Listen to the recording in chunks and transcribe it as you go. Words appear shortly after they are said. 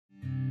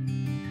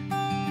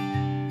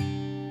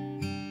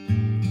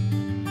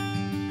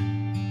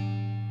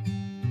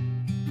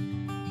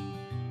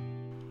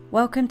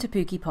Welcome to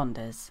Pookie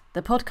Ponders,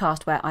 the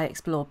podcast where I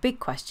explore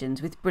big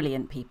questions with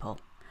brilliant people.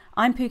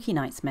 I'm Pookie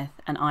Knightsmith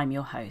and I'm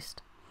your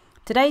host.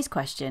 Today's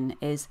question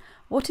is,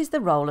 what is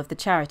the role of the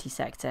charity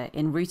sector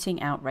in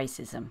rooting out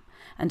racism?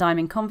 And I'm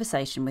in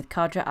conversation with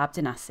Kadra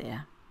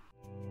Abdinasir.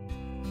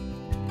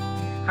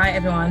 Hi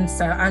everyone,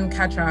 so I'm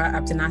Kadra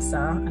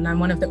Abdinasir and I'm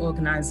one of the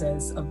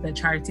organisers of the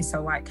Charity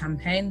So White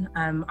campaign.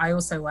 I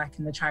also work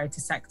in the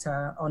charity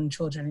sector on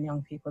children and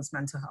young people's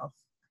mental health.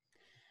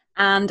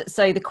 And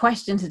so the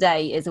question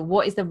today is,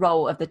 what is the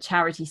role of the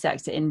charity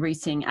sector in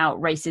rooting out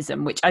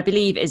racism, which I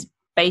believe is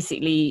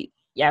basically,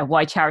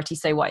 why Charity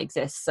So White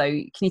exists. So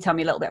can you tell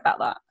me a little bit about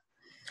that?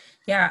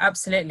 Yeah,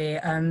 absolutely.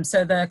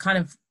 So the kind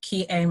of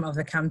key aim of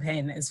the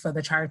campaign is for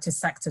the charity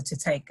sector to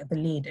take the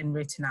lead in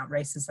rooting out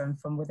racism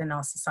from within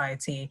our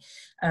society.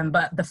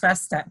 But the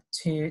first step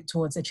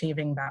towards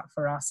achieving that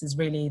for us is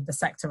really the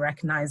sector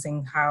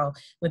recognising how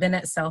within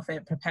itself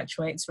it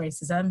perpetuates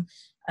racism,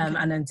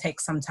 and then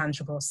take some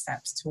tangible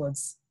steps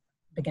towards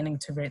beginning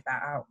to root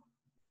that out.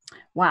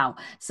 Wow.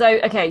 So,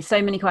 okay,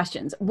 so many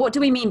questions. What do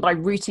we mean by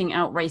rooting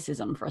out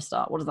racism for a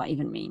start? What does that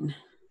even mean?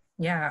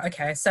 Yeah,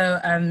 okay. So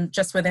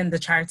just within the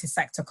charity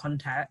sector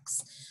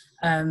context,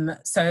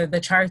 so the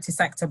charity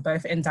sector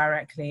both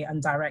indirectly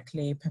and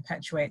directly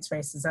perpetuates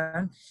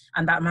racism,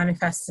 and that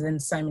manifests in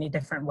so many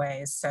different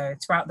ways. So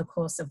throughout the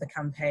course of the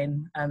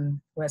campaign,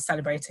 we're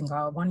celebrating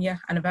our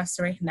 1-year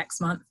anniversary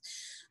next month.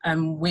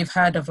 We've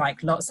heard of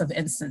lots of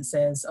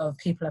instances of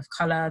people of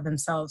colour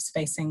themselves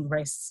facing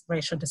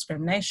racial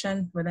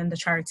discrimination within the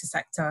charity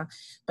sector,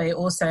 but it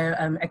also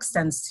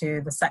extends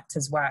to the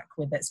sector's work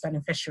with its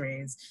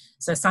beneficiaries.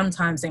 So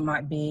sometimes it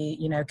might be,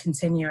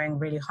 continuing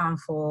really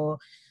harmful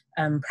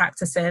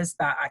practices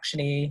that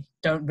actually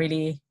don't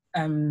really,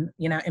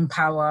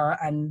 empower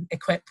and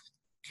equip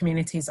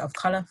communities of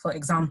colour, for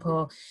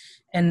example.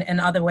 In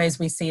other ways,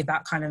 we see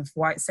that kind of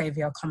white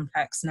saviour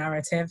complex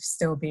narrative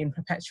still being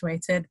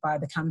perpetuated by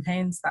the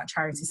campaigns that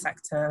charities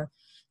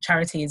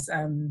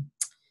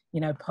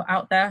put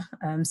out there.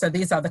 So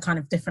these are the kind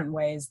of different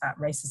ways that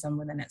racism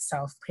within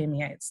itself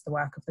permeates the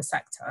work of the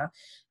sector.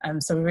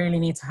 So we really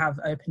need to have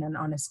open and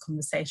honest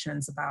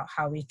conversations about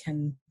how we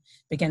can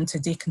begin to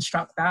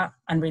deconstruct that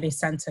and really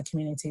centre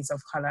communities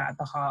of colour at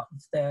the heart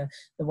of the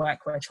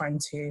work we're trying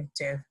to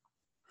do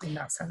in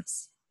that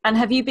sense. And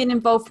have you been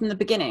involved from the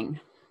beginning?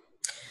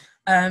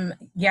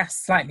 Yes,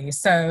 slightly.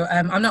 So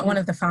I'm not one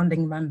of the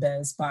founding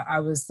members, but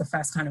I was the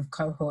first kind of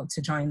cohort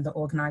to join the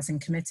Organising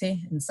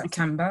Committee in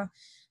September.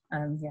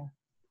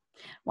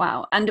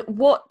 Wow. And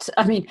what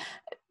kind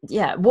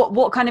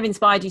of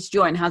inspired you to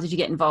join? How did you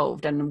get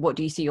involved and what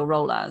do you see your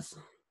role as?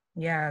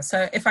 Yeah,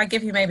 so if I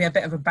give you maybe a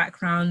bit of a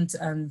background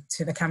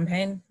to the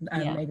campaign,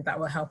 maybe that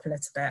will help a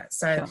little bit.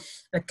 So Sure.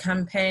 The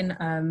campaign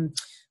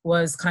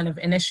was kind of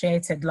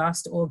initiated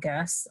last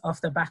August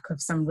off the back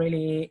of some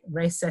really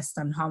racist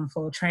and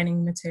harmful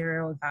training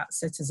material that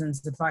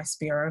Citizens Advice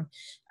Bureau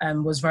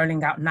was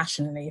rolling out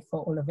nationally for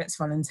all of its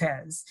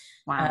volunteers.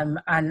 Wow.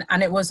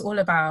 And it was all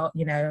about,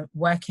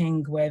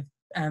 working with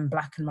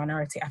Black and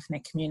minority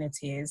ethnic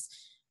communities.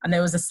 And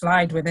there was a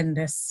slide within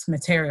this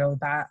material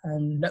that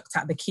looked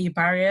at the key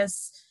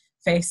barriers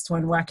faced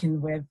when working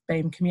with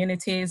BAME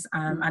communities.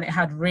 And it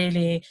had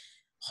really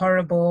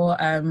horrible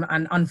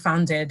and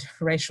unfounded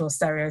racial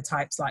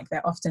stereotypes, like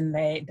they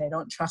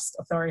don't trust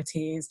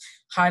authorities,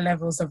 high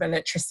levels of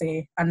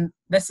illiteracy. And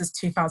this is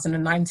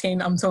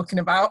 2019 I'm talking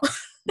about.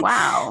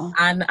 Wow.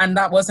 and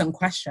that wasn't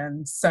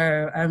questioned.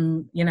 So,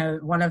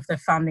 one of the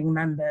founding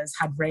members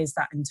had raised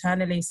that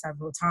internally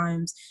several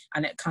times,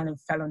 and it kind of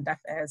fell on deaf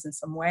ears in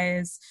some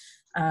ways.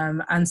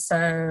 And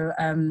so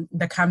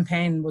the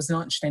campaign was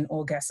launched in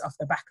August off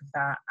the back of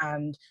that.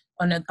 And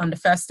on the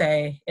first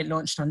day it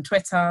launched on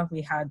Twitter,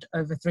 we had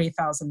over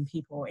 3,000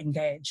 people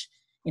engage,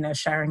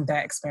 sharing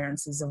their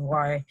experiences of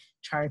why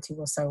charity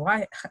was so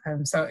white.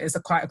 So it's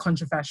quite a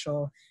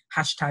controversial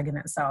hashtag in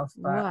itself.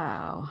 But,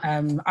 wow.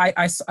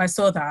 I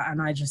saw that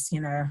and I just,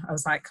 I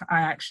was like,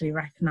 I actually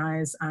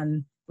recognize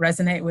and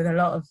resonate with a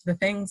lot of the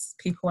things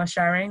people are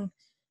sharing.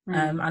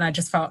 And I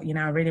just felt,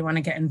 I really want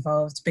to get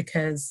involved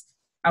because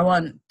I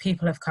want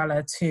people of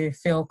colour to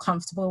feel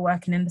comfortable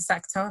working in the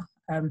sector,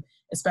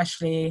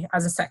 especially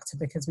as a sector,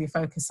 because we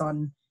focus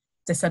on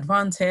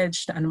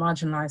disadvantaged and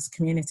marginalised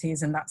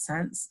communities in that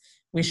sense.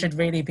 We should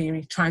really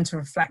be trying to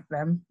reflect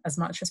them as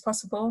much as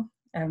possible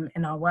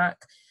in our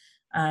work.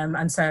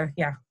 And so,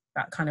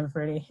 that kind of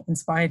really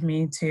inspired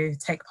me to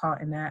take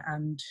part in it,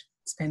 and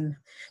it's been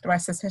the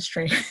rest is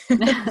history.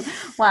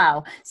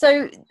 Wow.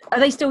 So are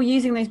they still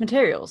using these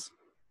materials?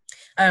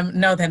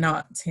 No, they're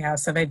not. Yeah,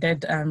 so they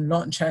did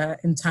launch an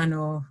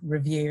internal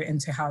review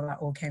into how that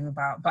all came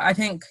about. But I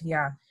think,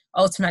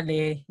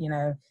 ultimately,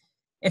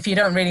 if you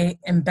don't really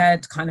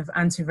embed kind of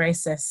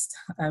anti-racist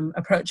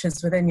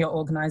approaches within your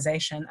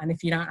organisation, and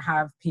if you don't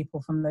have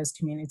people from those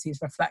communities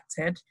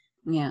reflected,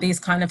 these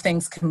kind of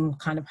things can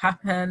kind of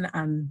happen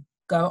and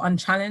go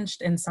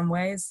unchallenged in some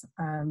ways.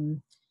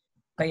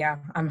 But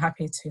I'm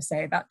happy to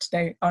say that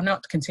today I'll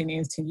not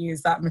continue to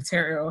use that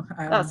material.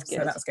 That's good.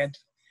 So that's good.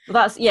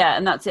 Well,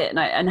 that's it.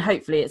 And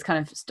hopefully it's kind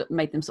of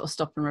made them sort of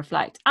stop and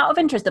reflect. Out of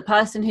interest, the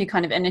person who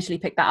kind of initially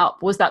picked that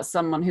up, was that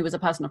someone who was a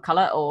person of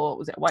colour, or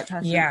was it a white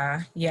person?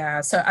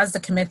 Yeah. So as the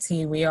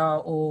committee, we are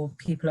all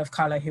people of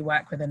colour who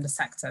work within the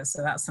sector.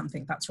 So that's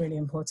something that's really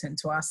important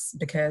to us,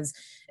 because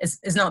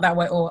it's not that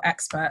we're all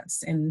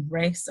experts in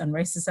race and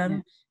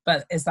racism,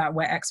 but is that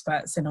we're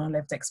experts in our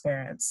lived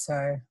experience.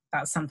 So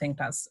that's something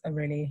that's a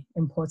really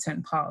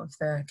important part of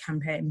the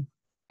campaign.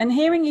 And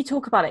hearing you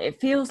talk about it,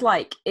 it feels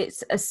like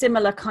it's a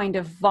similar kind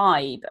of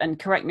vibe, and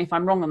correct me if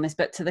I'm wrong on this,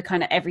 but to the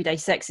kind of everyday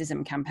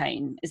sexism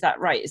campaign. Is that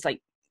right? It's like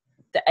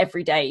the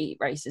everyday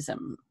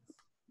racism.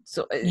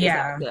 So is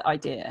that the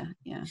idea?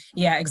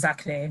 Yeah,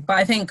 exactly. But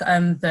I think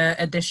the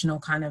additional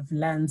kind of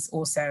lens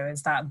also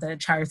is that the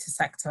charity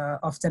sector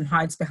often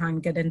hides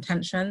behind good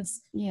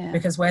intentions,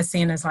 because we're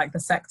seen as like the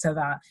sector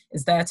that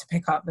is there to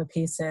pick up the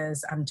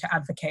pieces and to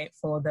advocate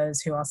for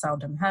those who are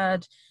seldom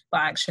heard. But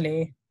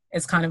actually,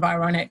 it's kind of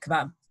ironic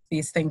that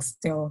these things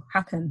still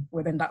happen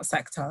within that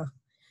sector.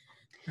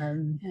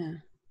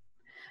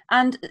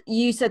 And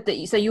you said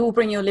that so you all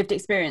bring your lived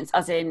experience,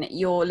 as in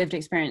your lived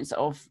experience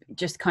of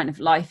just kind of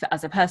life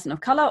as a person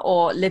of colour,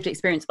 or lived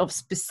experience of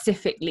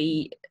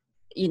specifically,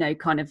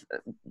 kind of,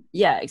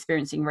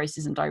 experiencing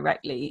racism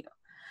directly?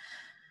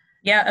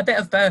 Yeah, a bit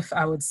of both,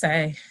 I would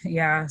say.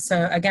 Yeah.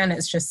 So again,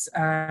 it's just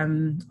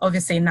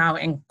obviously now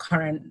in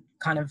current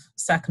kind of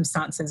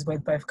circumstances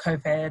with both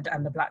COVID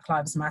and the Black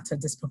Lives Matter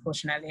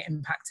disproportionately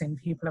impacting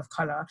people of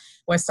colour,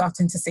 we're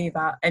starting to see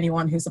that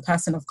anyone who's a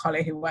person of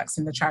colour who works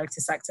in the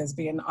charity sector is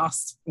being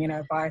asked,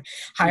 by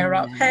higher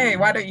up, hey,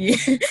 why don't you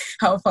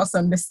help us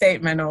on this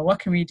statement, or what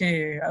can we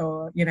do?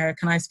 Or,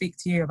 can I speak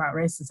to you about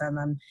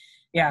racism? And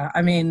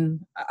I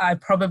mean, I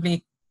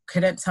probably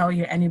couldn't tell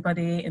you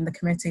anybody in the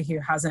committee who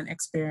hasn't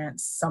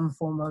experienced some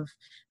form of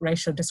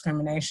racial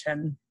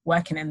discrimination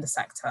working in the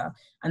sector.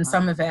 And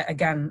some of it,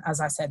 again, as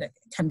I said, it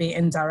can be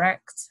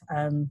indirect.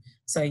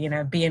 So,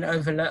 being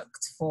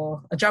overlooked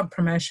for a job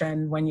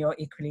promotion when you're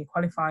equally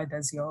qualified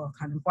as your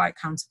kind of white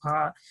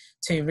counterpart,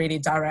 to really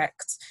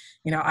direct.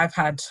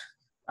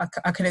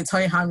 I couldn't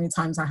tell you how many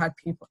times I had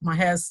people, my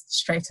hair's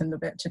straightened a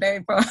bit today,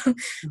 but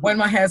when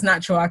my hair's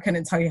natural, I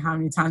couldn't tell you how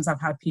many times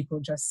I've had people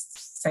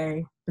just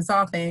say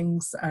bizarre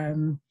things.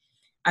 And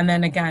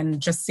then again,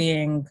 just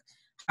seeing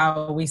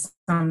how we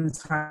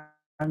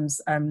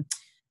sometimes,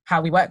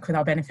 how we work with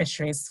our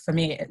beneficiaries. For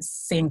me, it's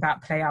seeing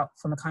that play out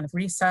from a kind of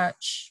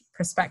research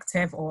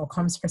perspective or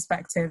comms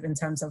perspective in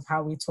terms of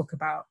how we talk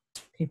about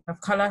people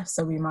of colour.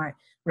 So we might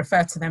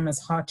refer to them as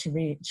hard to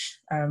reach.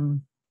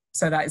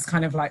 So that is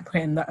kind of like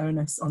putting the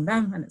onus on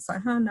them. And it's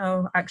like, oh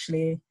no,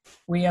 actually,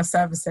 we as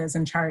services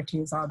and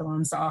charities are the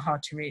ones that are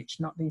hard to reach,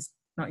 not these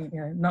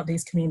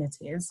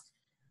communities.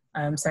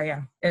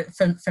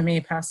 For me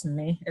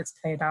personally, it's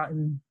played out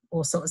in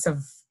all sorts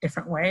of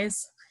different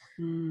ways.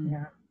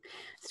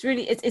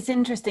 It's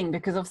interesting,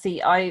 because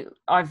obviously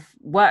I've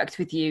worked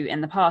with you in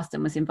the past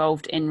and was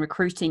involved in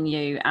recruiting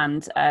you,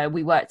 and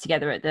we worked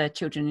together at the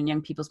Children and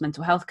Young People's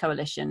Mental Health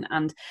Coalition.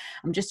 And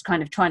I'm just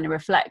kind of trying to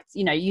reflect,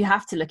 you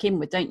have to look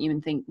inward, don't you,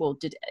 and think, well,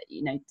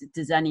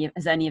 has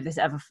any of this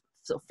ever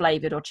sort of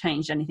flavoured or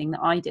changed anything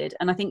that I did?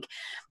 And I think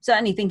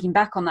certainly thinking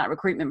back on that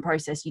recruitment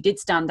process, you did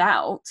stand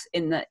out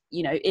in that,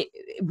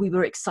 we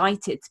were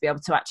excited to be able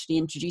to actually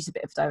introduce a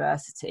bit of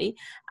diversity,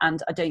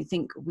 and I don't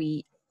think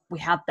we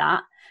had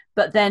that.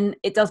 But then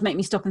it does make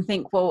me stop and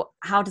think, well,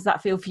 how does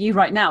that feel for you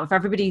right now, if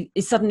everybody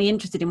is suddenly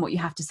interested in what you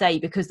have to say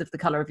because of the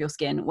colour of your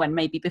skin, when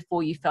maybe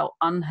before you felt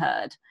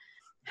unheard?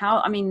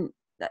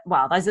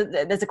 Wow, there's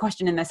a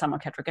question in there somewhere,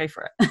 Kadra, go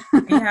for it.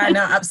 Yeah,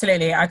 no,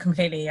 absolutely. I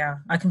completely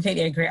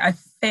agree. I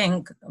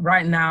think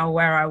right now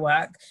where I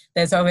work,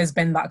 there's always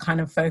been that kind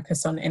of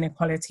focus on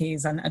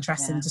inequalities and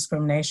addressing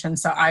discrimination.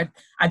 So I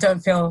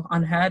don't feel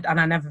unheard, and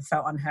I never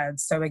felt unheard.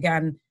 So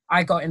again,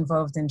 I got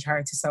involved in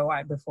Charity So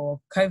White before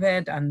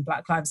COVID and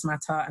Black Lives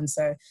Matter. And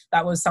so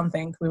that was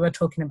something we were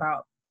talking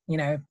about,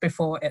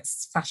 before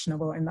it's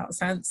fashionable in that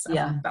sense.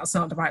 That's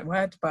not the right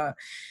word, but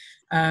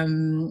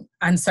and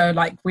so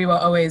like we were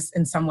always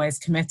in some ways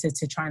committed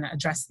to trying to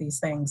address these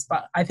things.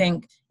 But I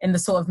think in the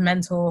sort of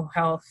mental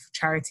health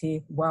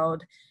charity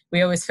world,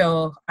 we always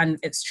feel, and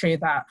it's true,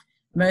 that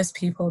most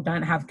people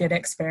don't have good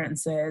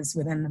experiences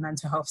within the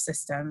mental health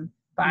system.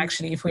 But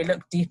actually, if we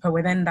look deeper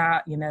within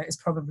that, it's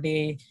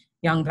probably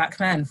young Black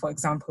men, for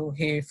example,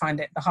 who find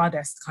it the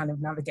hardest to kind of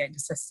navigate the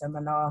system,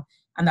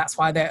 and that's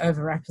why they're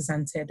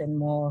overrepresented in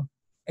more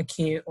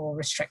acute or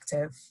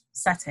restrictive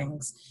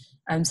settings.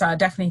 So I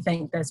definitely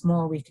think there's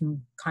more we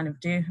can kind of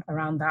do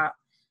around that.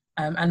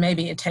 And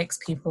maybe it takes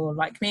people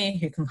like me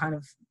who can kind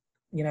of,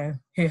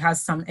 who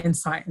has some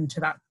insight into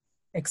that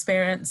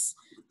experience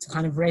to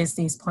kind of raise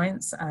these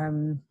points.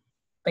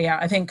 But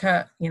I think,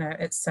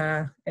 it's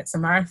a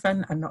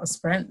marathon and not a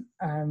sprint.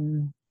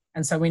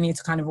 And so we need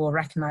to kind of all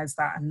recognise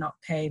that and not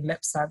pay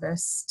lip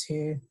service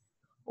to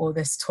all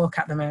this talk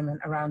at the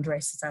moment around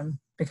racism,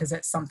 because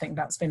it's something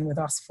that's been with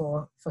us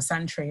for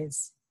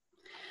centuries.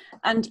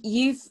 And at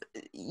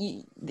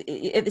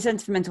the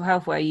Centre for Mental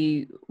Health where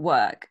you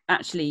work,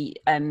 actually,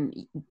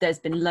 there's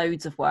been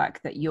loads of work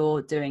that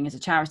you're doing as a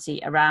charity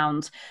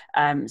around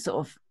sort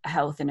of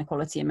health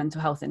inequality and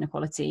mental health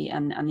inequality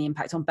and the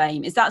impact on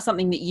BAME. Is that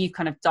something that you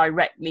kind of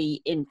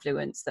directly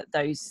influenced, that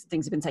those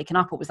things have been taken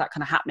up, or was that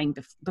kind of happening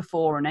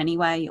before in any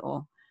way,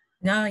 or?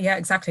 No, yeah,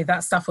 exactly.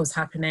 That stuff was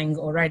happening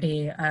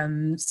already.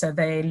 So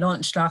they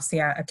launched last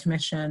year a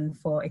commission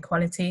for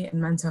equality in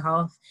mental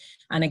health.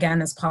 And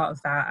again, as part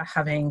of that,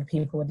 having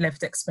people with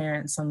lived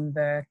experience on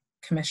the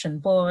commission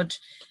board,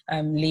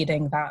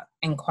 leading that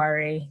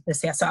inquiry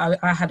this year. So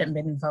I hadn't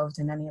been involved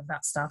in any of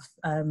that stuff.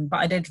 But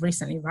I did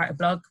recently write a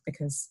blog,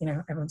 because, you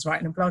know, everyone's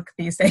writing a blog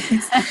these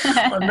days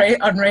on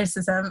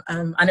racism.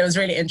 And it was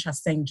really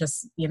interesting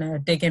just, you know,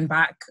 digging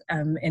back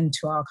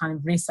into our kind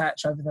of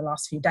research over the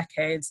last few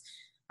decades.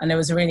 And there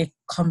was a really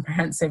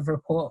comprehensive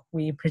report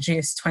we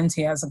produced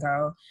 20 years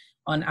ago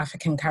on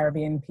African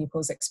Caribbean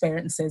people's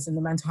experiences in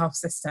the mental health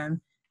system.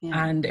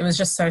 Yeah. And it was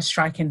just so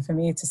striking for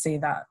me to see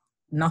that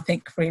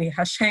nothing really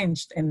has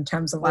changed in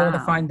terms of all the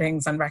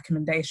findings and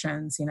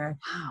recommendations, you know,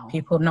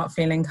 people not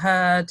feeling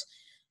heard,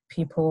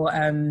 people,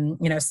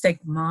 you know,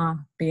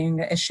 stigma being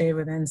an issue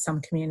within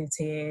some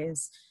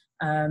communities,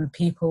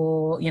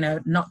 people, you know,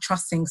 not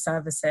trusting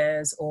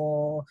services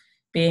or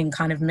being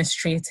kind of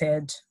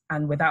mistreated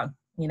and without,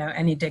 you know,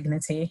 any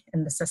dignity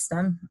in the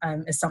system,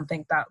 is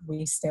something that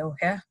we still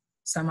hear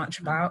so much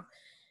about.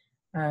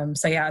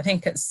 So yeah, I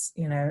think it's,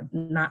 you know,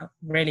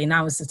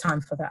 now is the time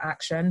for the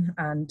action,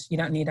 and you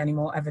don't need any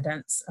more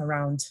evidence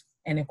around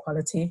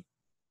inequality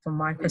from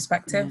my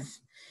perspective.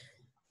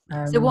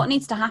 So what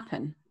needs to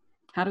happen?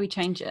 How do we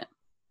change it?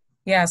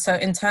 Yeah, so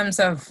in terms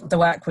of the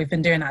work we've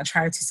been doing at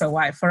Charity So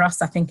White, for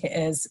us, I think it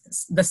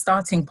is, the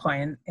starting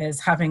point is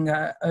having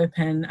an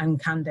open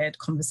and candid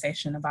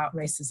conversation about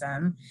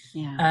racism,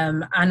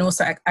 and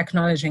also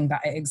acknowledging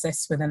that it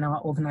exists within our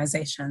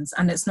organisations.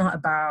 And it's not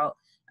about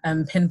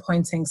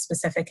pinpointing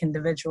specific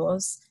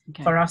individuals.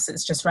 For us,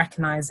 it's just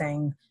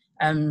recognising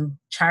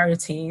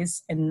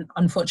charities, and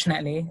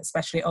unfortunately,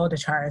 especially older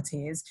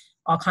charities,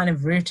 are kind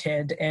of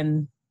rooted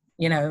in,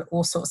 you know,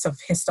 all sorts of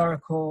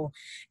historical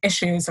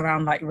issues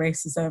around like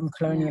racism,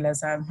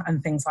 colonialism,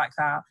 and things like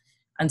that.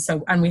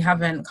 And we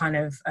haven't kind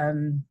of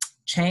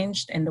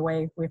changed in the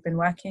way we've been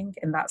working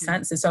in that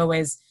sense. It's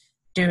always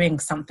doing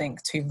something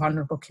to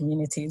vulnerable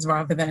communities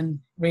rather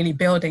than really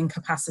building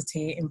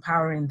capacity,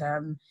 empowering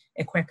them,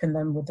 equipping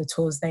them with the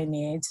tools they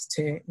need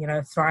to, you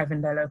know, thrive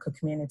in their local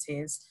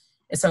communities.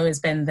 It's always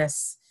been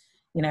this,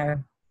 you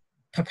know,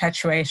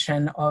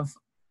 perpetuation of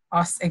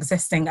us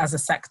existing as a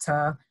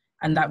sector,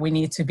 and that we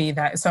need to be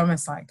there. It's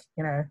almost like,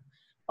 you know,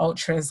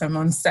 altruism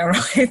on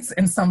steroids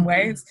in some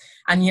ways.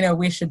 And, you know,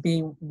 we should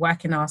be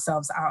working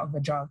ourselves out of a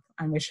job,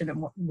 and we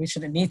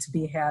shouldn't need to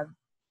be here,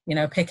 you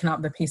know, picking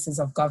up the pieces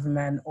of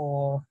government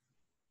or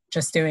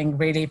just doing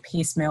really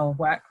piecemeal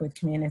work with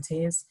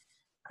communities.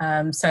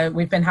 So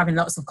we've been having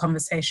lots of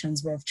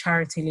conversations with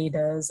charity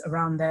leaders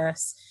around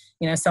this.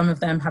 You know, some of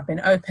them have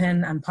been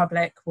open and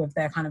public with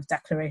their kind of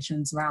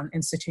declarations around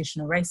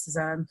institutional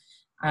racism.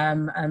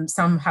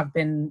 Some have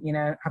been, you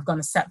know, have gone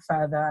a step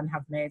further and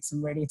have made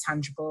some really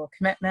tangible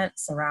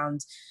commitments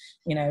around,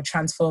 you know,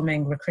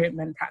 transforming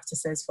recruitment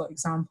practices, for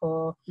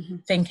example,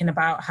 thinking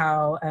about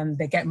how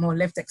they get more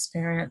lived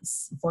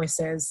experience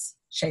voices,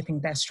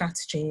 shaping their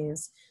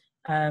strategies.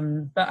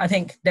 But I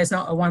think there's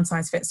not a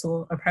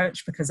one-size-fits-all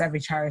approach, because every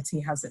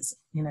charity has its,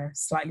 you know,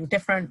 slightly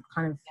different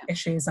kind of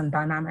issues and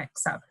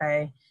dynamics at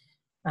play.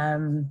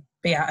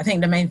 But yeah, I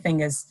think the main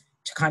thing is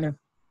to kind of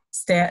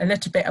steer a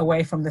little bit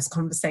away from this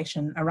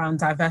conversation around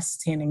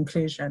diversity and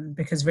inclusion,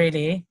 because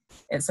really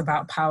it's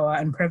about power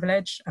and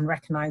privilege, and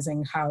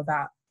recognizing how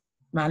that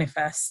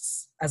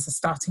manifests as a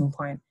starting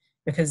point.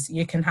 Because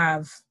you can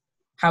have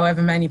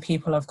however many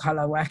people of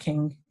color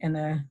working in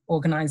an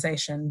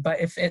organization, but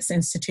if its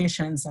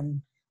institutions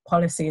and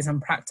policies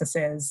and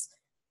practices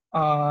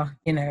are,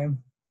 you know,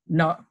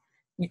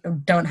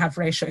 don't have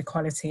racial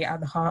equality at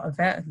the heart of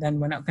it, then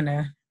we're not going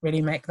to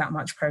really make that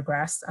much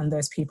progress, and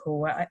those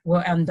people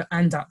will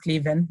end up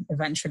leaving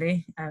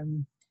eventually,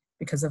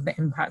 because of the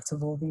impact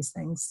of all these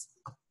things.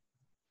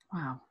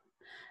 Wow.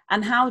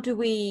 And how do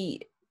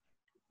we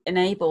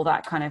enable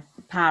that kind of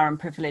power and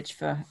privilege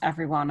for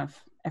everyone of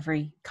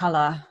every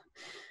colour?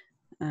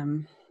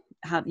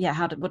 What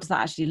does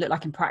that actually look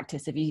like in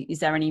practice? Is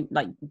there any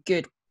like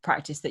good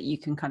practice that you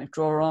can kind of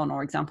draw on,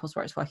 or examples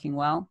where it's working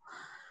well?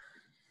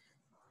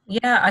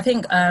 Yeah, I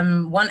think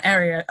one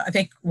area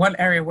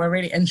we're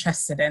really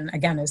interested in,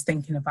 again, is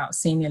thinking about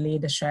senior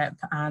leadership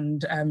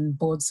and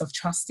boards of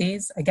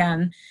trustees.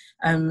 Again,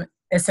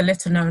 it's a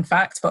little known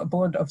fact, but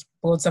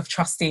boards of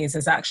trustees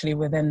is actually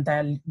within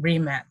their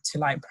remit to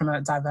like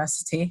promote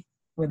diversity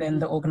within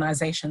the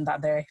organisation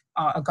that they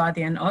are a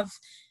guardian of.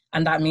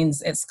 And that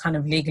means it's kind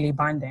of legally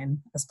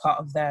binding as part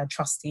of their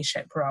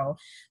trusteeship role.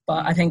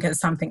 But I think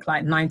it's something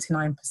like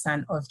 99%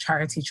 of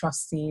charity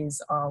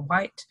trustees are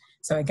white.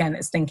 So again,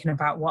 it's thinking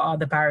about what are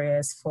the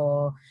barriers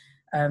for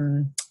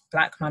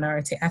Black,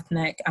 minority,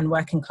 ethnic and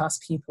working class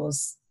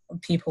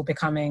people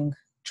becoming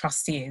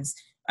trustees.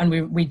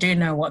 And we do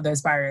know what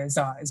those barriers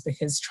are, is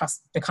because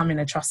becoming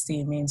a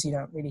trustee means you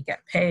don't really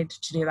get paid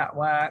to do that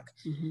work.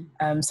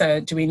 So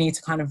do we need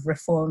to kind of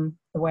reform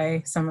the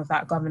way some of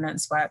that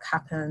governance work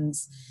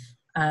happens?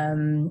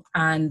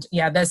 And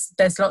yeah,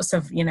 there's lots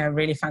of,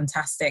 really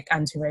fantastic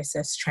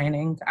anti-racist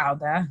training out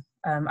there.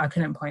 I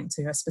couldn't point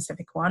to a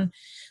specific one,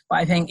 but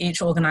I think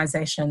each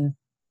organisation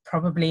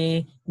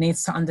probably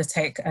needs to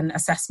undertake an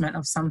assessment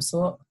of some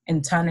sort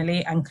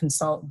internally and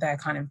consult their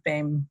kind of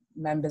BAME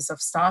members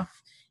of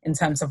staff in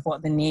terms of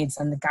what the needs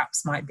and the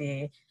gaps might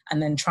be,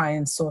 and then try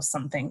and source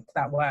something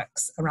that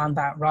works around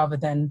that, rather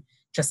than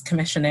just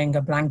commissioning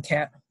a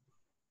blanket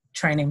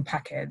training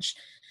package.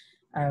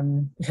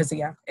 Because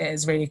yeah, it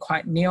is really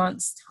quite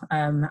nuanced,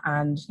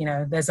 and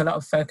there's a lot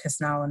of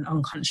focus now on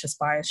unconscious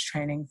bias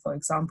training, for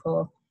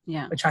example,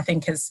 which I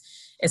think is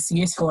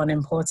useful and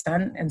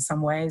important in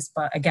some ways.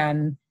 But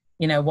again,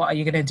 what are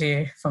you going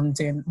to do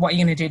what are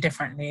you going to do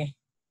differently,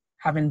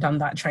 having done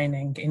that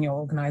training in your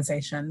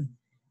organisation?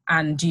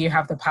 And do you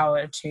have the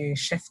power to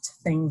shift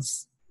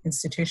things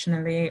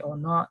institutionally or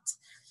not?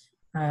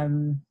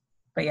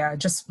 But yeah,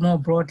 just more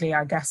broadly,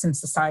 I guess, in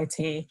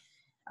society,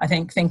 I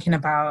think thinking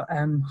about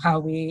how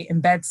we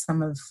embed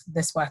some of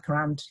this work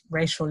around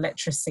racial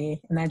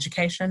literacy in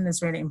education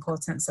is really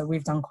important. So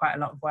we've done quite a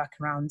lot of work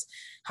around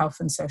health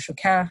and social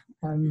care,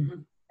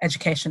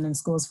 education in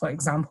schools, for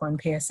example,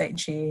 and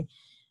PSHE.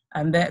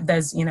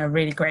 There's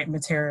really great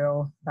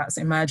material that's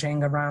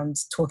emerging around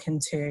talking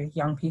to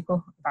young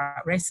people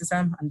about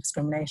racism and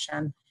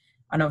discrimination,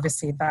 and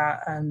obviously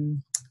that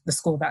the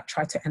School That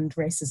Tried to End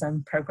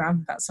Racism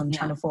program that's on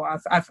Channel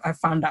 4. I've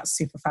found that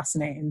super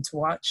fascinating to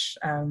watch,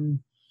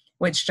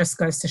 which just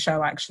goes to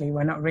show actually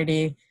we're not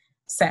really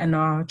setting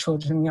our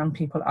children and young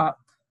people up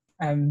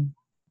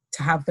to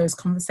have those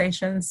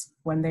conversations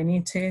when they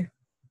need to,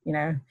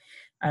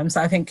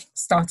 So I think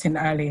starting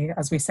early,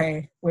 as we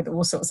say, with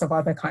all sorts of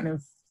other kind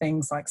of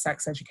things like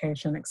sex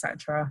education,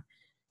 etc.,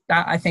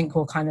 that I think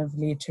will kind of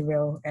lead to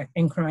real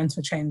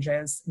incremental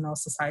changes in our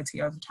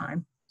society over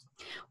time.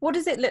 What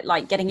does it look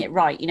like getting it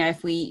right?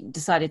 If we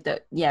decided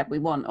that, we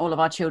want all of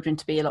our children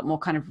to be a lot more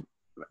kind of,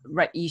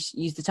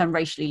 use the term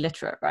racially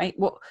literate, right?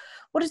 What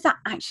does that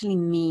actually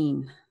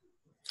mean?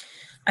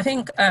 I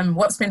think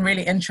what's been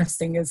really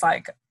interesting is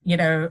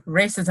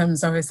racism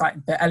is always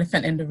like the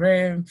elephant in the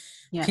room.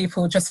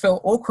 People just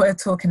feel awkward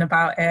talking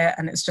about it,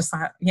 and it's just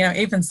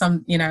even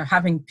some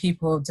having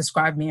people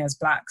describe me as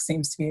black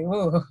seems to be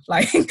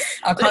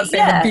I can't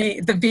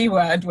say the B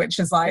word, which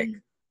is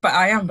but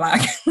I am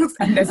black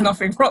and there's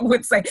nothing wrong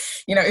with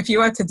if you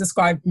were to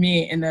describe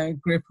me in a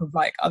group of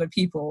other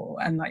people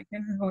and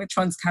which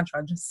one's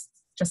Kadra, just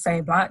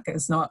say black,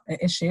 it's not an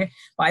issue.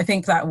 But I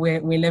think that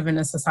we live in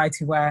a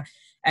society where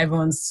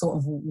everyone's sort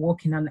of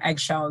walking on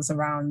eggshells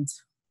around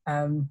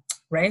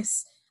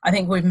race. I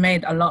think we've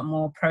made a lot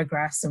more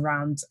progress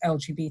around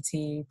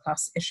LGBT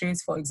plus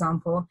issues, for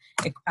example,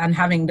 and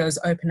having those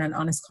open and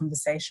honest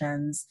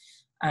conversations.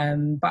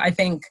 But I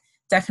think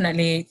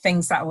definitely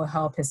things that will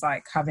help is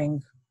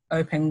having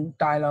open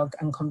dialogue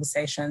and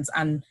conversations.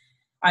 And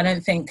I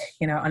don't think,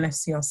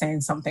 unless you're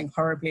saying something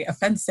horribly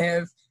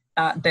offensive,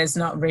 there's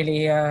not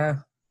really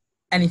a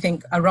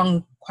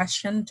wrong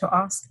question to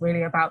ask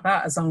really about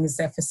that, as long as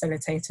they're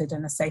facilitated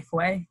in a safe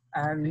way.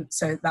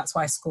 So that's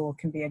why school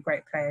can be a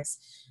great place.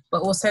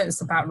 But also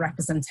it's about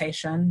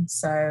representation.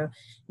 So,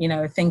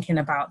 thinking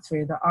about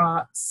through the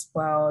arts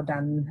world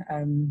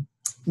and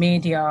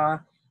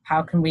media,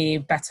 how can we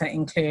better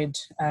include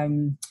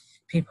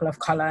people of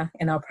colour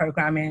in our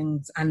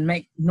programming and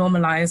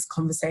normalize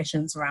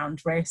conversations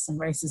around race and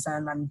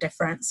racism and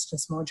difference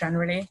just more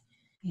generally.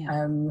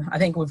 I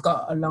think we've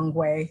got a long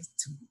way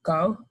to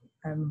go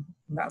on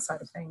that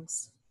side of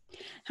things.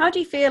 How do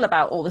you feel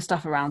about all the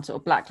stuff around sort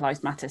of Black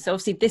Lives Matter? So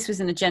obviously this was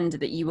an agenda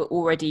that you were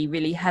already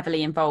really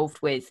heavily involved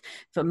with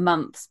for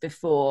months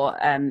before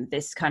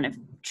this kind of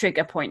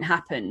trigger point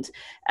happened.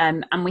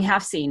 And we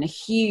have seen a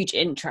huge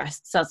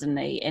interest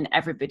suddenly in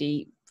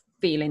everybody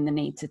feeling the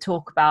need to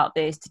talk about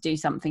this, to do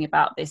something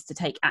about this, to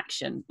take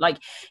action. Are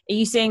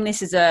you seeing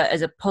this as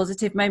a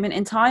positive moment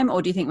in time,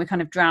 or do you think we're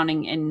kind of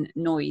drowning in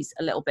noise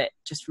a little bit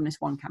just from this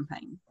one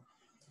campaign?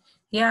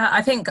 Yeah,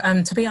 I think,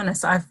 to be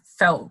honest, I've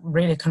felt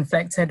really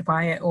conflicted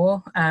by it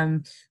all,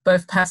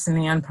 both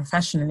personally and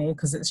professionally,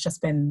 because it's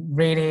just been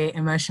really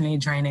emotionally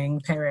draining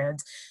period.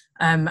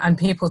 And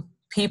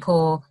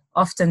people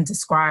often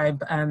describe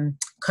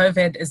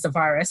COVID as the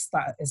virus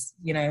that is,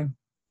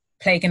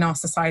 plaguing our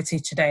society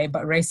today,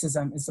 but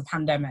racism is a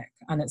pandemic,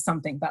 and it's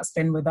something that's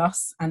been with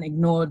us and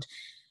ignored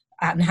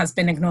and has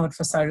been ignored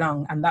for so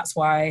long. And that's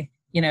why,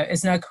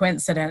 it's no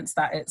coincidence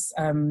that it's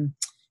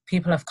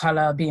people of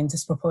colour being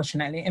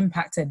disproportionately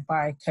impacted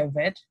by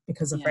COVID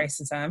because of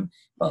racism.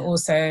 But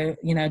also,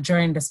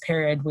 during this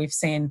period, we've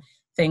seen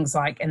things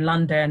like in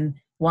London,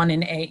 1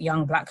 in 8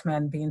 young black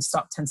men being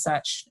stopped and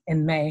searched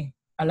in May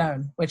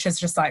alone, which is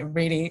just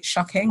really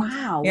shocking.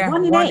 Wow. Yeah,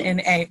 1 in 8? 1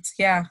 in 8.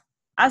 Yeah.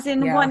 As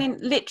in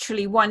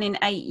literally 1 in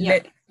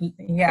 8.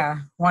 Yeah.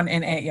 1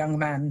 in 8 young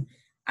men.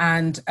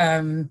 And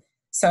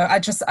So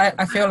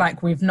I feel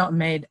like we've not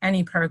made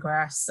any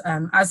progress.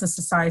 As a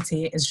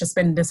society, it's just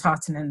been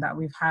disheartening that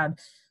we've had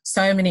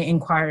so many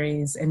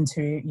inquiries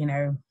into,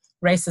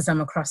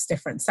 racism across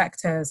different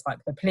sectors like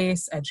the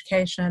police,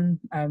 education,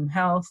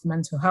 health,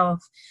 mental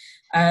health.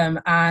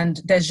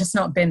 And there's just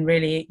not been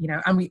really,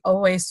 and we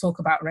always talk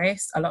about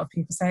race. A lot of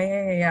people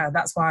say, yeah,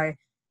 that's why,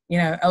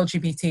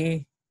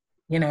 LGBT,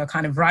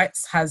 kind of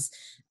rights has,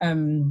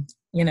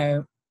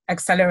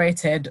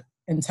 accelerated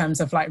in terms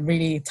of like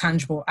really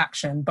tangible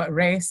action. But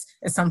race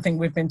is something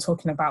we've been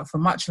talking about for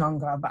much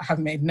longer, but have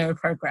made no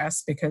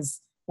progress because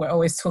we're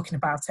always talking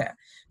about it.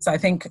 So I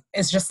think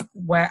it's just,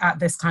 we're at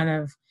this kind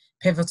of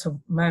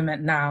pivotal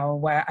moment now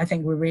where I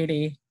think we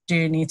really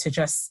do need to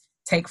just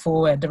take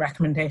forward the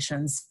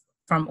recommendations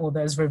from all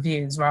those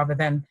reviews rather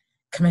than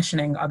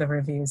commissioning other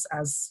reviews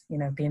as,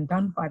 being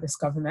done by this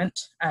government.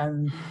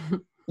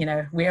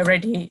 We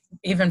already,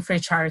 even through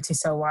Charity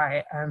So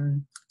White,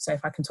 so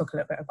if I can talk a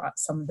little bit about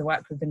some of the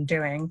work we've been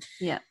doing.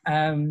 Yeah.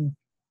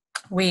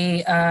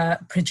 We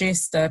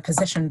produced a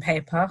position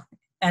paper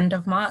end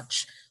of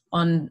March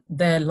on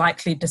the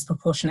likely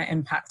disproportionate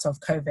impact of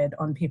COVID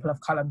on people of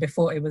colour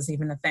before it was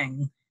even a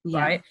thing,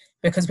 right?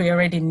 Because we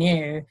already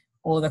knew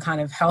all the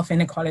kind of health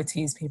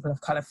inequalities people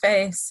of colour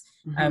face.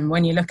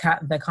 When you look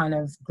at the kind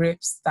of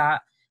groups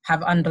that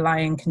have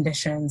underlying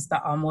conditions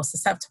that are more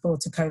susceptible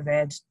to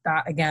COVID,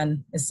 that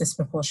again is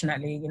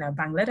disproportionately,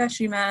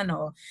 Bangladeshi men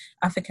or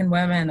African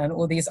women and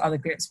all these other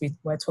groups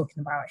we're talking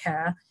about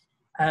here.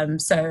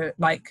 So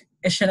like,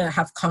 it shouldn't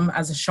have come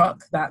as a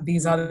shock that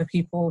these are the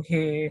people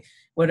who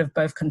would have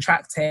both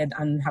contracted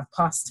and have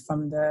passed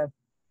from the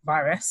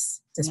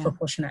virus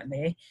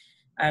disproportionately.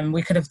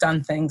 We could have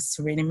done things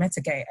to really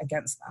mitigate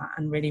against that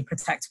and really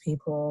protect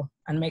people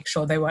and make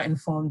sure they were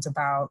informed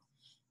about,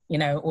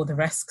 all the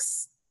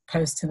risks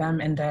posed to them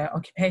in their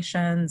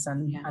occupations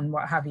and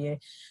what have you.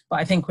 But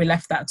I think we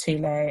left that too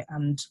late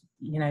and,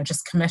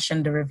 just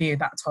commissioned a review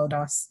that told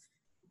us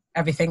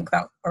everything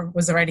that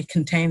was already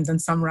contained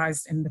and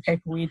summarized in the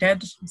paper we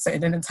did. So it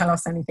didn't tell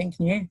us anything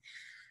new.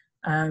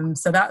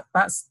 So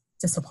that's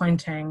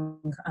disappointing.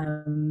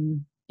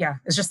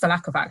 It's just a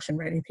lack of action,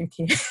 really,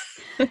 Pookie.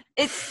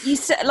 It's, you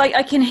said, like,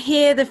 I can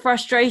hear the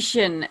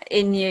frustration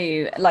in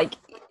you. Like,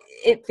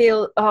 it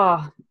feels,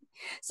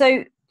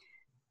 So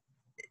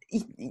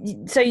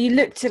you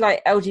look to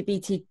like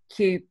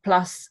LGBTQ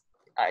plus,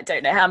 I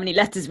don't know how many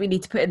letters we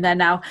need to put in there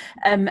now,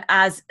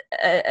 as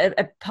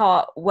a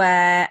part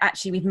where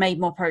actually we've made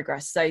more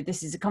progress. So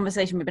this is a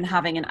conversation we've been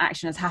having and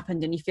action has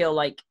happened, and you feel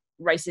like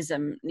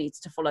racism needs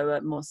to follow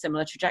a more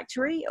similar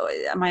trajectory. Or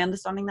am I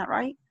understanding that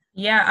right?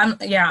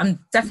 I'm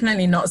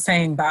definitely not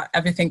saying that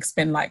everything's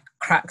been like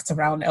cracked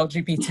around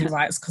LGBT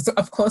rights, because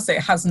of course it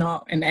has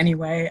not in any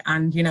way.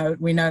 And,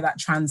 we know that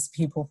trans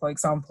people, for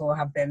example,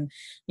 have been,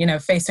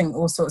 facing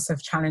all sorts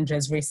of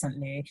challenges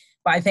recently.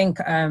 But I think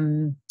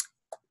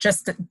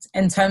just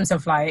in terms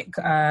of like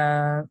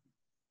the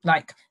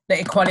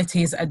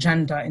equalities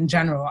agenda in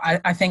general,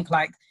 I think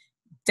like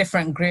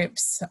different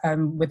groups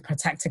with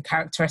protected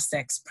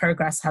characteristics,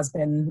 progress has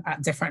been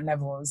at different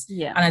levels.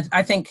 And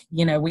I think,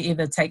 we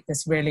either take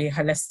this really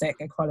holistic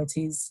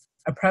equalities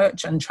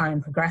approach and try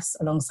and progress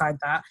alongside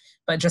that,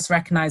 but just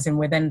recognizing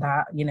within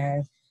that,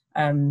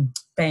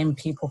 BAME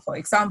people, for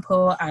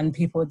example, and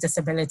people with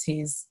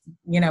disabilities,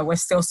 we're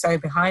still so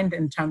behind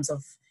in terms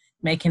of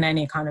making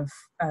any kind of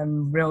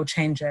real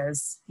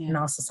changes in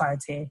our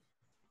society.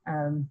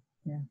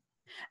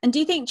 And do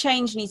you think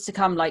change needs to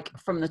come like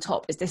from the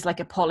top? Is this like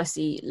a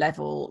policy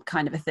level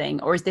kind of a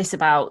thing? Or is this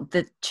about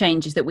the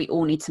changes that we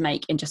all need to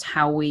make in just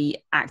how we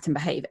act and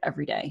behave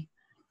every day?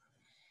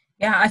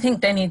 Yeah, I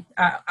think they need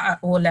at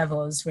all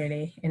levels,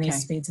 really. It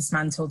needs to be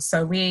dismantled.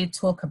 So we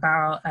talk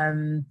about,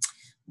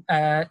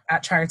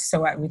 at Charity So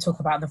White, we talk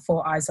about the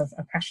 4 eyes of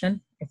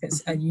oppression, if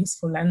it's a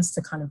useful lens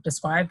to kind of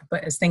describe,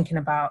 but it's thinking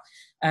about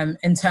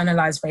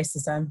internalized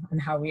racism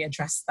and how we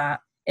address that.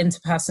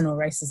 Interpersonal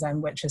racism,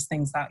 which is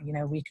things that,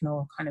 we can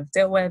all kind of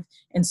deal with.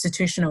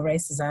 Institutional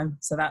racism,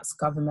 so that's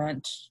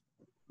government,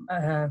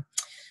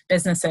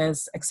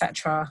 businesses,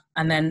 etc.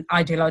 And then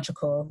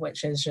ideological,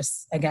 which is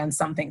just, again,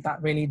 something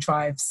that really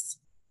drives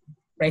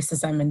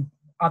racism in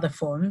other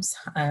forms.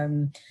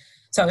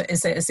 So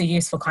it's a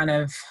useful kind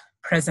of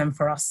prism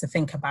for us to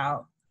think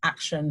about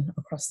action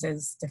across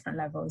those different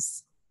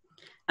levels.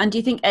 And do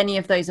you think any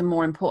of those are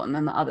more important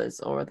than the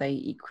others, or are they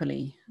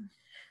equally?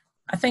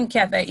 I think,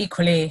 they're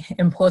equally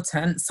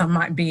important. Some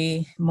might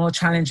be more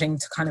challenging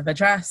to kind of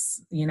address,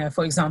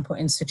 for example,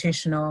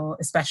 institutional,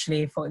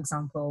 especially, for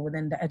example,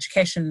 within the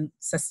education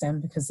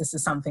system, because this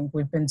is something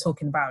we've been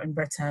talking about in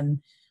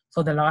Britain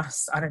for the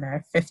last,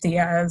 50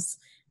 years.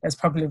 There's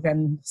probably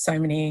been so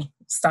many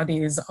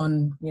studies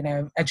on,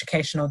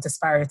 educational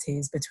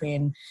disparities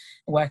between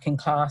working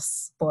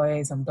class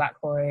boys and Black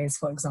boys,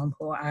 for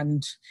example,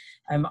 and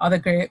other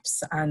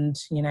groups. And,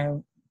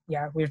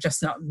 we've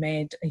just not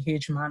made a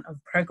huge amount of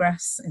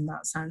progress in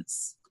that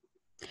sense.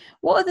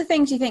 What are the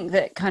things you think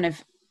that kind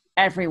of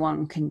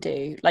everyone can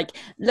do? Like,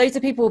 loads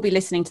of people will be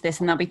listening to this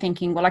and they'll be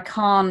thinking, well, I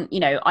can't,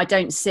 I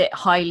don't sit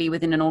highly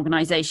within an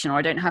organization, or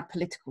I don't have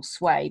political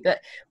sway, but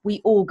we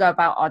all go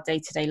about our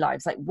day-to-day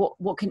lives. Like,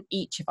 what can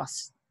each of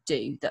us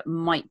do that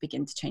might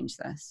begin to change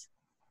this?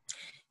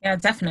 Yeah,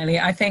 definitely.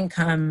 I think,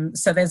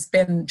 so there's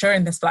been,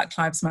 during this Black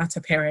Lives Matter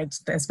period,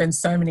 there's been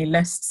so many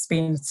lists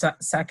being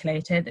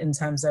circulated in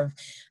terms of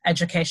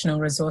educational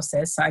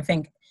resources. So I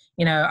think,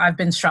 I've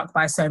been struck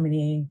by so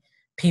many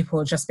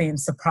people just being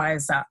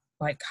surprised at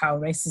like how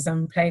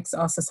racism plagues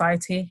our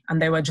society.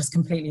 And they were just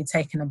completely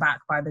taken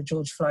aback by the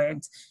George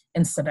Floyd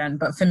incident.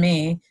 But for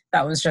me,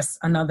 that was just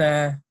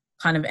another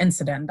kind of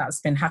incident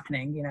that's been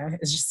happening.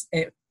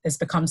 It's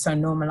become so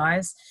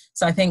normalized.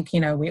 So I think,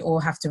 we all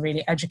have to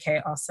really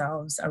educate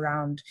ourselves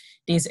around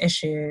these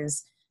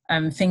issues,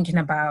 thinking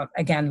about,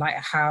 again, like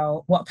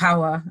what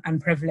power and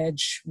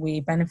privilege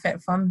we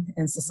benefit from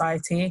in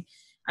society,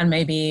 and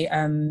maybe,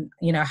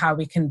 how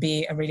we can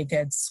be a really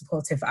good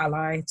supportive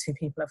ally to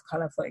people of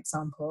color, for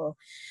example.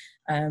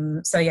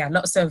 So yeah,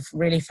 lots of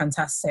really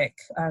fantastic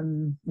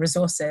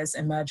resources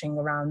emerging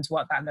around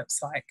what that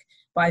looks like.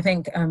 But I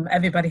think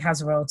everybody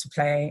has a role to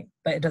play,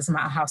 but it doesn't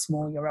matter how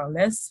small your role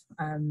is.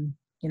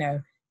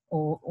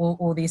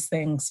 All these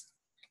things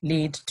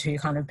lead to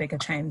kind of bigger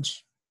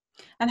change.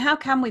 And how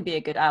can we be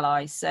a good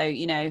ally? So,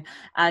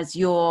 as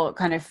your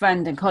kind of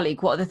friend and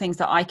colleague, what are the things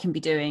that I can be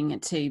doing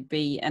to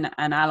be an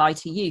ally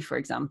to you, for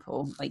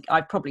example? Like,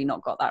 I've probably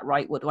not got that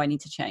right. What do I need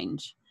to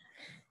change?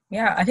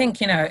 Yeah, I think,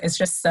 it's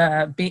just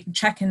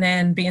checking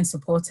in, being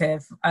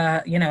supportive.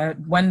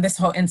 When this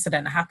whole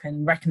incident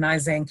happened,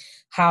 recognizing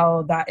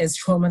how that is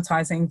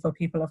traumatizing for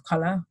people of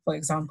color, for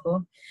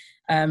example,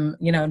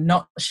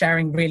 not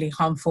sharing really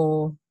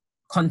harmful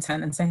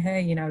content and say,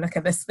 hey, look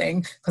at this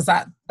thing, because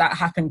that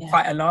happened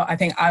quite a lot. I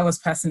think I was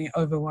personally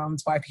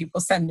overwhelmed by people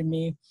sending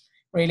me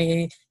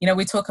really,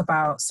 we talk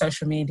about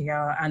social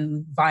media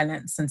and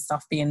violence and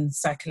stuff being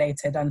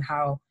circulated and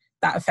how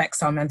that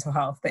affects our mental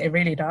health, but it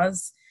really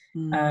does.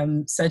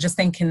 So just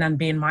thinking and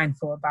being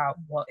mindful about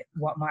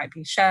what might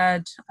be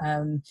shared.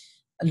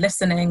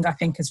 Listening, I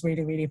think, is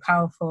really, really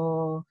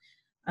powerful.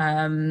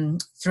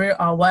 Through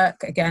our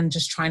work, again,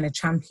 just trying to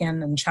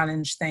champion and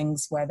challenge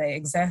things where they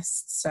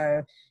exist.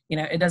 So,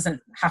 it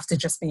doesn't have to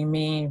just be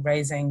me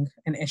raising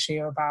an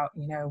issue about,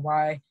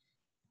 why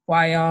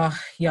are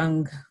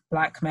young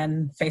Black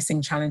men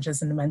facing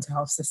challenges in the mental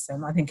health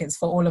system. I think it's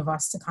for all of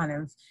us to kind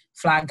of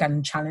flag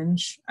and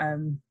challenge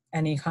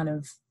any kind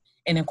of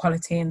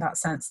inequality in that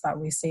sense that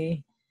we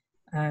see.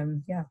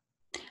 And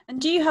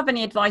do you have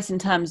any advice in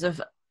terms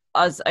of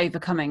us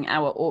overcoming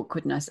our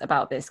awkwardness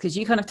about this? Because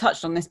you kind of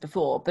touched on this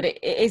before, but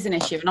it is an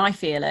issue, and I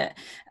feel it.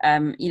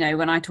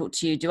 When I talk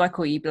to you, do I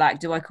call you Black?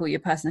 Do I call you a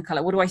person of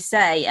colour? What do I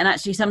say? And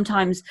actually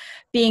sometimes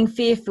being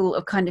fearful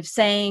of kind of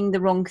saying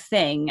the wrong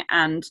thing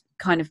and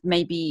kind of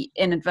maybe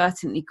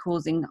inadvertently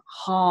causing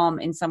harm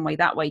in some way,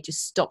 that way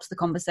just stops the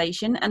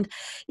conversation. And,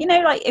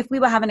 like if we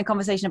were having a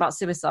conversation about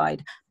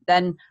suicide,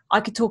 then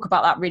I could talk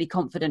about that really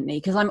confidently,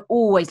 because I'm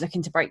always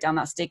looking to break down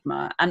that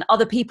stigma, and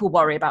other people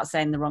worry about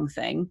saying the wrong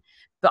thing.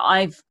 But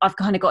I've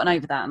kind of gotten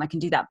over that, and I can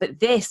do that.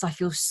 But this, I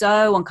feel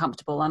so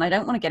uncomfortable, and I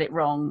don't want to get it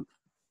wrong.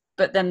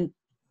 But then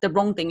the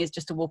wrong thing is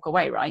just to walk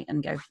away, right?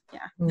 And go,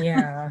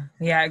 Yeah,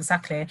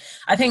 exactly.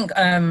 I think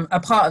a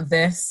part of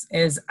this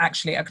is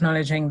actually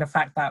acknowledging the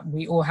fact that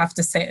we all have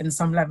to sit in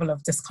some level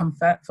of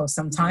discomfort for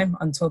some time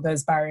until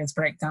those barriers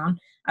break down.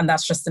 And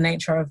that's just the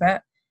nature of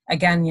it.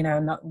 Again,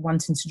 not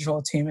wanting to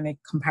draw too many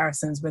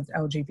comparisons with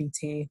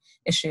LGBT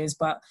issues,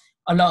 but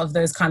a lot of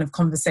those kind of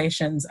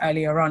conversations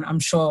earlier on, I'm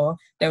sure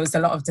there was a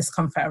lot of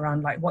discomfort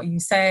around like what you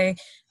say.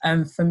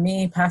 For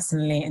me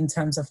personally, in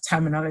terms of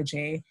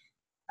terminology,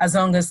 as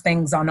long as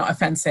things are not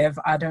offensive,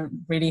 I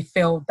don't really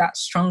feel that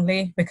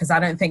strongly, because I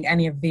don't think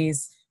any of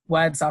these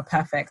words are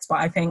perfect. But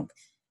I think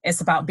it's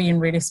about being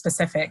really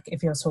specific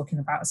if you're talking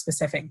about a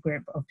specific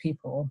group of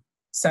people.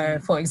 So,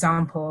 for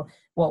example,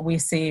 what we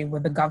see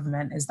with the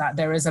government is that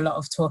there is a lot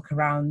of talk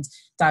around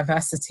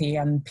diversity,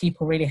 and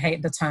people really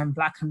hate the term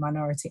Black and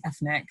minority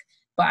ethnic.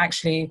 But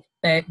actually,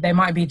 they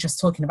might be just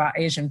talking about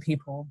Asian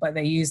people, but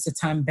they use the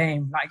term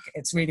BAME like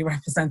it's really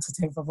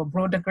representative of a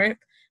broader group.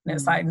 And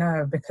it's like,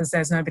 no, because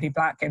there's nobody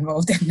Black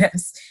involved in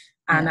this.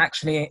 And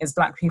actually, it's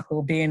Black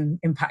people being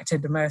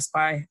impacted the most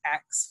by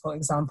X, for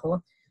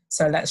example.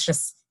 So let's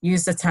just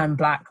use the term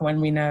Black when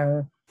we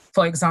know,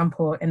 for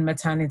example, in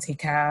maternity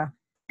care,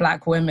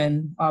 Black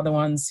women are the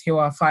ones who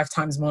are 5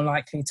 times more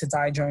likely to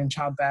die during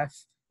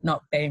childbirth,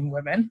 not BAME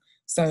women.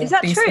 So is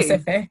that be true?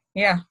 Specific.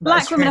 Yeah.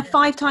 Black women are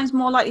 5 times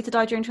more likely to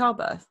die during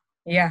childbirth?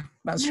 Yeah,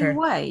 that's true. No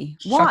way.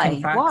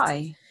 Shocking fact.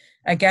 Why?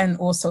 Again,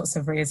 all sorts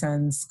of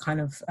reasons,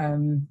 kind of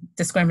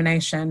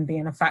discrimination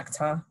being a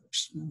factor,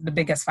 the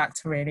biggest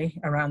factor really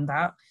around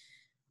that.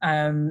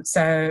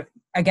 So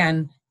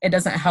again, it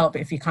doesn't help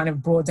if you kind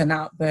of broaden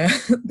out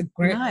the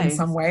group in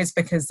some ways,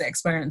 because the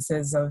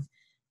experiences of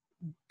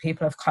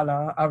people of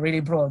colour are really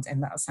broad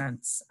in that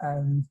sense.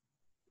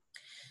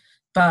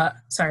 But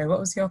sorry, what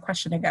was your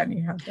question again?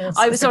 You had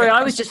I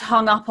was just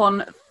hung up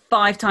on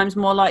 5 times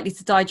more likely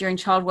to die during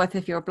childbirth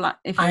if you're a black.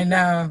 I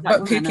know,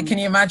 but woman. can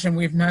you imagine?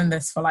 We've known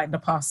this for like the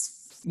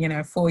past,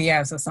 4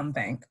 years or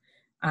something,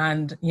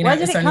 and where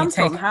did it come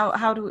from?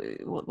 How do we,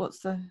 what's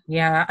the?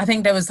 Yeah, I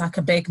think there was like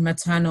a big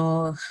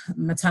maternal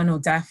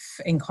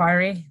death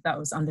inquiry that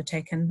was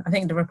undertaken. I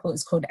think the report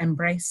is called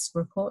Embrace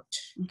Report.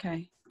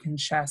 Okay. I can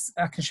share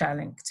a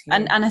link to you.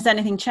 And has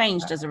anything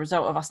changed as a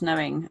result of us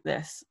knowing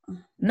this?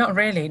 Not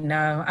really,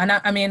 no. And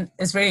I mean,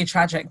 it's really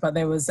tragic, but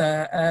there was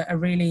a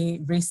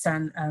really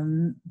recent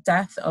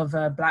death of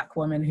a Black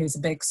woman who's a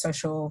big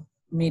social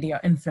media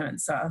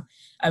influencer.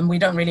 And we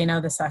don't really know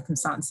the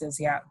circumstances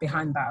yet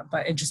behind that,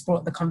 but it just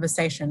brought the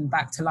conversation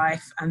back to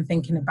life and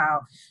thinking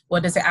about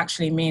what does it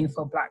actually mean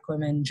for Black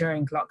women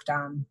during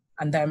lockdown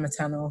and their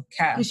maternal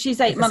care. Because she's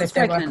 8 months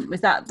pregnant.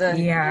 Was that the...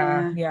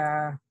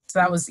 Yeah. So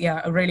that was,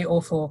 a really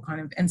awful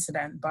kind of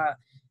incident. But,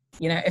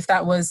 if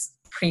that was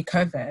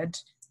pre-COVID,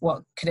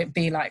 what could it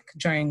be like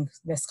during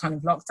this kind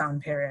of lockdown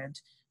period?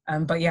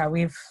 But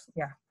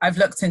I've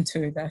looked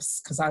into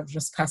this because I've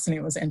just personally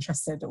was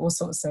interested, all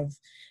sorts of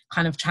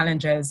kind of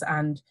challenges.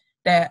 And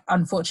there,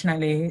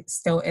 unfortunately,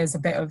 still is a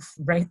bit of,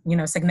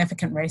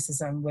 significant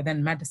racism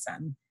within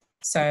medicine.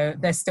 So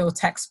there's still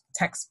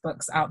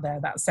textbooks out there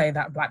that say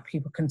that Black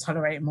people can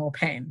tolerate more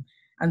pain.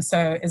 And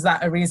so is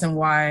that a reason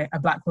why a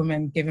Black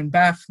woman giving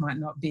birth might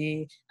not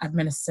be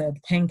administered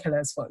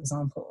painkillers, for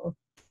example?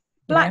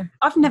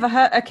 I've never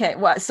heard. Okay,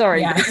 well,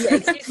 sorry,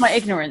 excuse my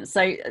ignorance.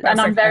 So, and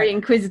I'm a very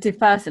inquisitive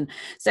person.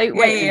 So,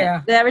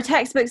 there are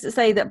textbooks that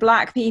say that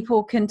Black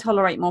people can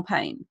tolerate more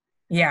pain.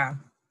 Yeah.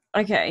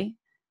 Okay.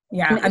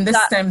 Yeah, and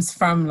this stems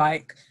from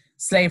like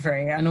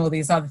slavery and all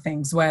these other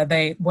things where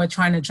they were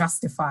trying to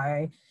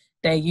justify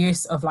their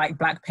use of like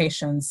Black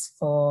patients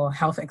for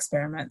health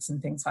experiments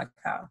and things like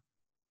that.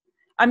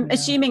 I'm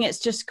assuming it's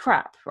just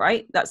crap,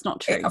 right? That's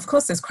not true. Of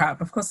course it's crap.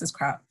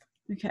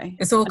 Okay.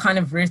 It's all kind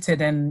of rooted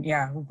in,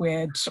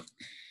 weird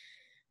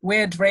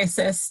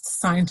racist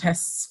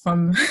scientists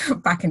from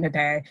back in the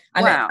day.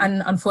 And,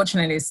 and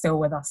unfortunately it's still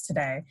with us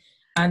today.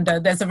 And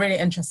there's a really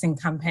interesting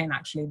campaign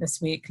actually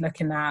this week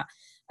looking at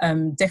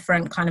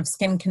different kind of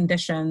skin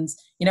conditions.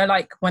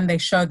 Like when they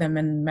show them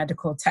in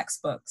medical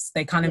textbooks,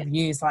 they kind of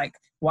use like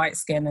white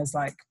skin as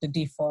like the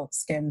default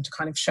skin to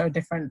kind of show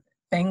different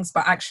things.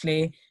 But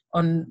actually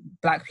on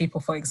Black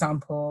people, for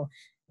example,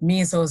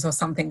 measles or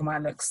something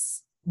might look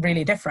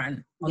really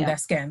different on their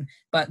skin,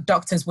 but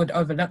doctors would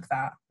overlook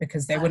that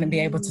because they wouldn't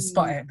be able to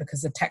spot it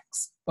because the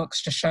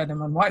textbooks just show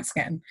them on white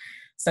skin.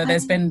 So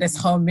there's been this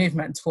whole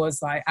movement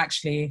towards like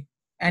actually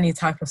any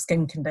type of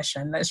skin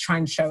condition, let's try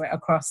and show it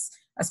across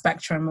a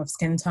spectrum of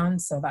skin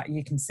tones so that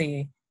you can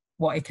see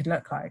what it could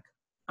look like.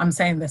 I'm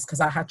saying this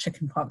because I had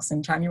chickenpox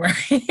in January.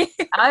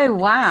 Oh,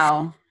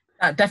 wow.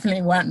 That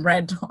definitely weren't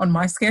red on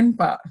my skin,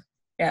 but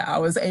I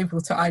was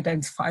able to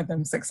identify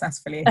them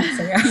successfully.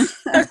 So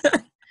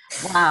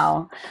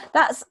Wow.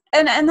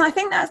 And I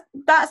think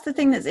that's the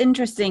thing that's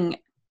interesting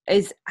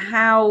is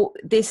how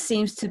this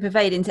seems to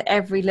pervade into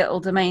every little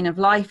domain of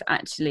life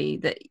actually,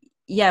 that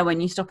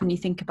when you stop and you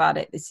think about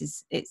it,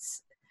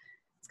 it's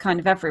kind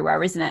of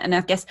everywhere, isn't it? And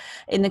I guess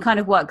in the kind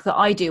of work that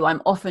I do,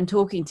 I'm often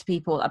talking to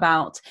people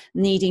about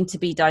needing to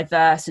be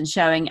diverse and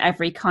showing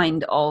every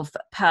kind of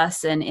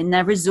person in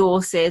their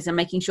resources and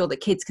making sure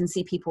that kids can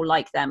see people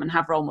like them and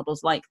have role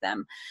models like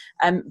them.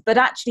 But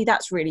actually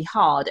that's really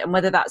hard. And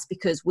whether that's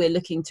because we're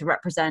looking to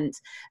represent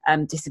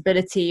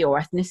disability or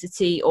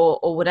ethnicity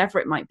or whatever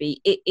it might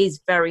be, it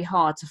is very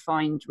hard to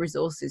find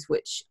resources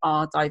which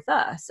are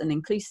diverse and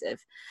inclusive.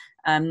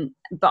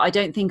 But I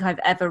don't think I've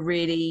ever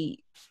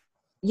really...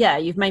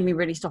 you've made me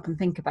really stop and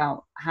think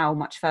about how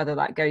much further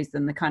that goes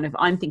than the kind of,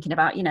 I'm thinking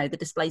about, the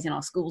displays in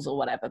our schools or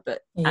whatever,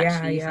 but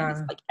actually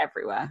it's like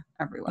everywhere.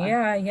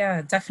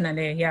 Yeah,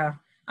 definitely. Yeah.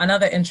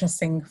 Another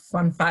interesting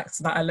fun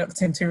fact that I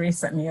looked into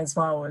recently as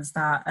well was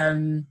that,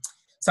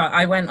 so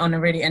I went on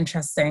a really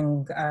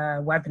interesting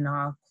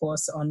webinar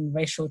course on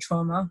racial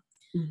trauma.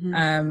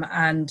 Mm-hmm.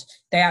 And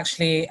they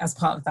actually, as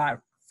part of that,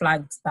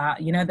 flagged that,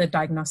 the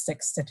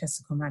Diagnostic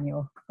Statistical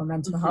Manual for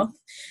Mental mm-hmm.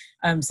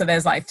 Health. So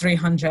there's like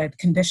 300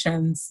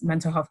 conditions,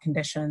 mental health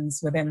conditions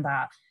within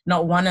that.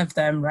 Not one of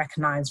them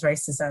recognize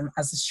racism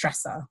as a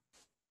stressor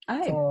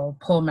for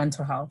poor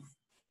mental health.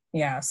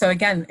 Yeah. So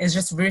again, it's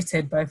just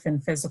rooted both in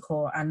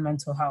physical and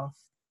mental health,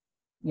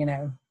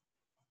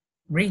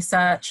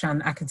 research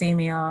and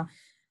academia.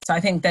 So I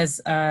think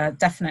there's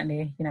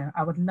definitely,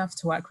 I would love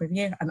to work with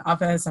you and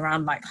others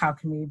around like, how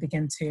can we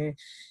begin to,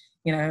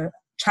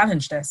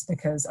 challenge this?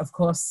 Because of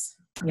course,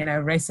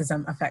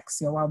 racism affects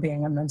your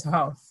well-being and mental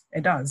health.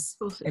 It does.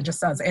 It just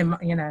does.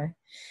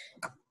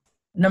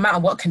 No matter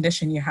what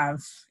condition you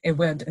have, it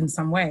would in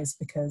some ways,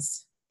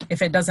 because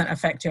if it doesn't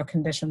affect your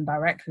condition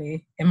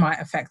directly, it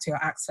might affect your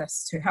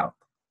access to help.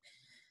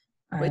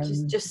 Which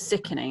is just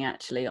sickening,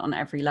 actually, on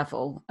every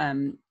level.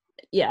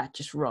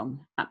 Just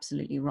wrong.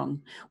 Absolutely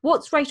wrong.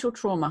 What's racial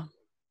trauma?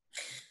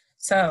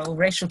 So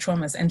racial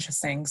trauma is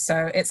interesting.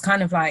 So it's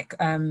kind of like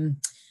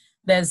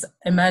there's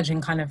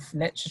emerging kind of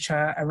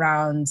literature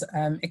around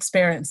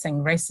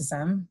experiencing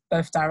racism,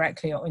 both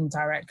directly or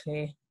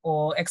indirectly,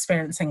 or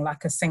experiencing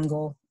like a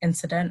single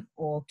incident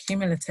or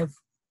cumulative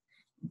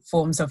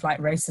forms of like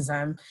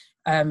racism,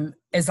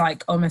 is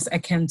like almost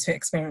akin to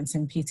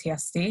experiencing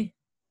PTSD.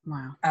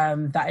 Wow.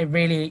 That it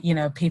really,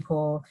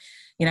 people,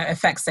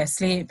 affects their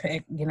sleep.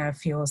 It,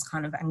 fuels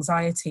kind of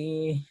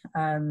anxiety,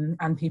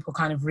 and people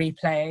kind of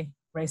replay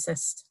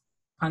racist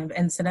kind of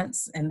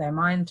incidents in their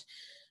mind.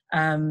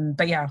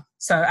 But yeah,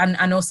 so,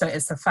 and also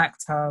it's a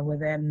factor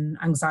within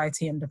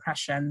anxiety and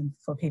depression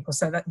for people.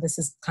 So that this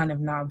is kind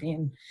of now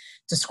being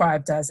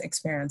described as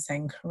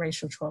experiencing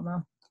racial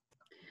trauma.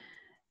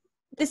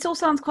 This all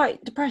sounds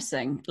quite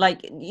depressing.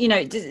 Like,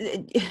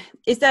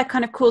 is there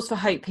kind of cause for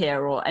hope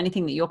here, or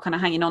anything that you're kind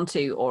of hanging on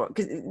to? Or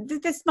because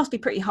this must be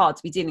pretty hard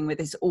to be dealing with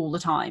this all the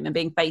time and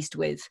being faced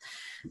with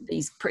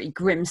these pretty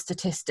grim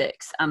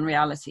statistics and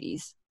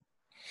realities.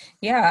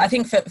 Yeah, I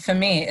think for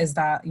me is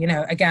that,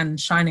 again,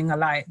 shining a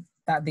light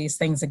that these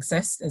things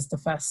exist is the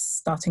first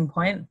starting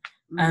point.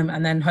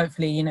 And then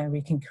hopefully,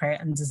 we can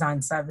create and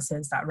design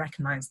services that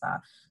recognize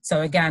that.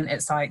 So again,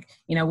 it's like,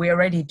 we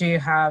already do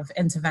have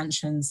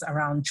interventions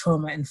around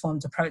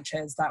trauma-informed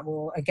approaches that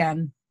will,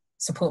 again,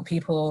 support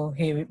people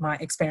who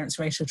might experience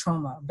racial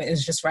trauma, but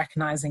it's just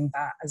recognizing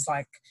that as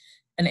like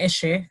an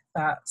issue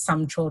that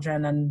some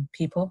children and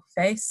people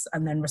face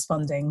and then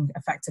responding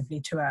effectively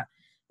to it.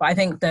 But I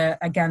think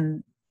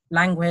again,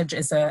 language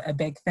is a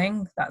big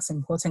thing that's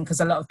important,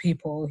 because a lot of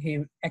people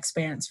who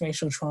experience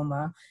racial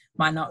trauma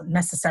might not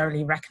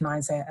necessarily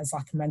recognize it as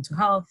like a mental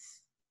health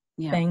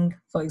thing,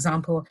 for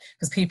example,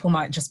 because people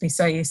might just be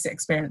so used to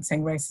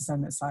experiencing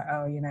racism. It's like,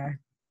 oh,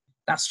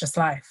 that's just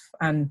life.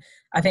 And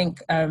I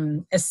think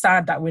it's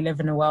sad that we live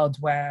in a world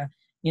where,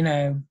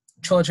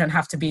 children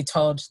have to be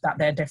told that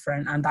they're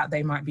different and that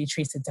they might be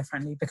treated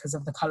differently because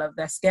of the color of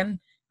their skin.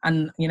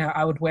 And,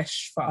 I would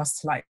wish for us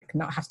to like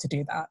not have to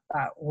do that,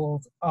 that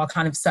all our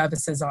kind of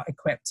services are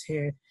equipped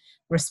to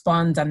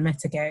respond and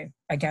mitigate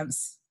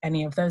against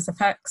any of those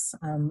effects,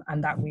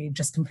 and that we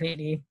just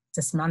completely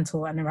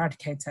dismantle and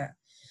eradicate it.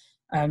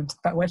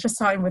 But we're just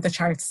starting with the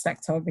charity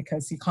sector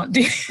because you can't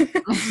do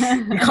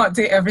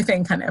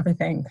everything and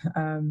everything.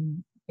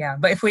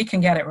 But if we can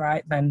get it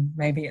right, then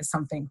maybe it's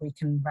something we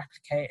can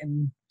replicate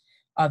in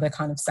other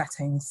kind of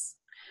settings.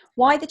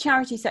 Why the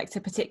charity sector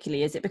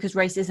particularly? Is it because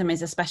racism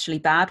is especially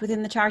bad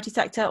within the charity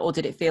sector, or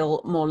did it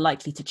feel more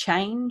likely to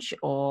change?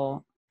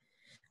 Or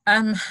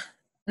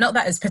not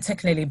that it's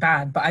particularly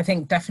bad, but I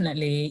think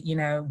definitely,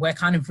 we're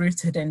kind of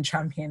rooted in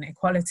championing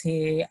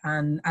equality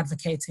and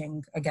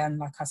advocating, again,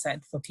 like I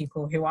said, for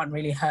people who aren't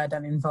really heard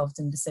and involved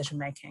in decision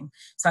making.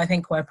 So I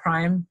think we're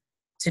prime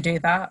to do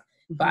that.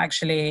 But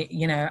actually,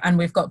 and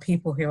we've got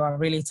people who are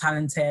really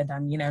talented,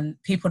 and,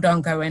 people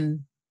don't go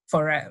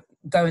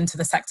into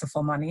the sector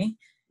for money.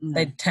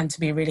 They tend to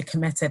be really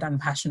committed and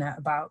passionate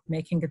about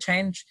making a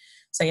change.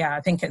 So yeah,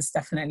 I think it's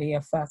definitely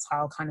a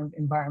fertile kind of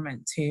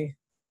environment to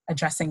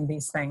addressing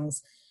these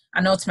things.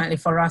 And ultimately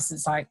for us,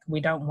 it's like,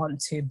 we don't want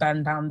to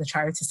burn down the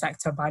charity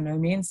sector by no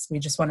means. We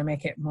just want to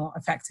make it more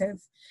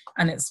effective.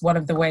 And it's one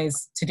of the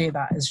ways to do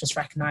that is just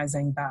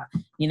recognizing that,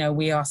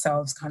 we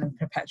ourselves kind of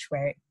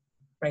perpetuate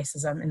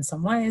racism in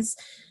some ways.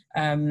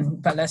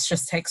 But let's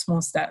just take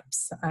small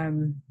steps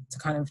to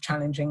kind of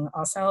challenging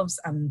ourselves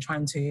and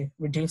trying to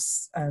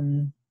reduce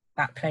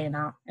that playing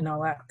out in our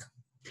work.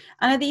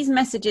 And are these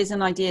messages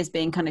and ideas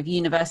being kind of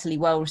universally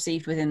well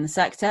received within the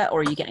sector, or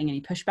are you getting any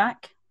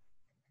pushback?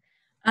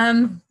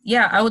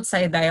 I would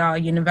say they are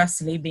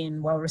universally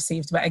being well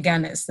received. But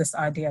again, it's this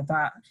idea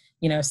that,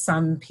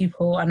 some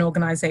people and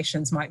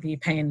organizations might be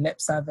paying lip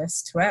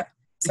service to it.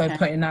 So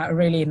putting out a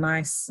really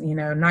nice,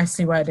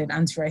 nicely worded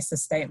anti-racist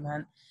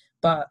statement.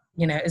 But,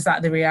 is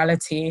that the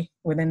reality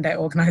within their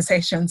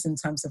organizations in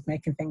terms of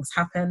making things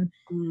happen?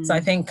 So I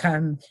think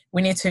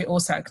we need to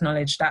also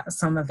acknowledge that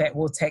some of it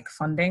will take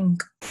funding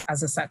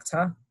as a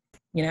sector.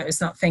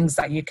 It's not things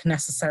that you can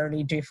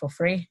necessarily do for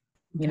free.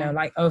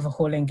 Like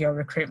overhauling your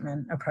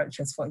recruitment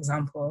approaches, for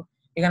example,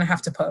 you're going to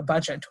have to put a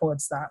budget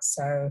towards that.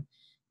 So,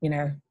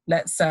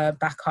 let's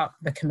back up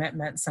the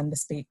commitments and the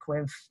speak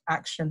with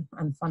action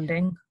and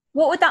funding.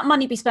 What would that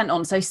money be spent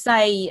on? So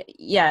say,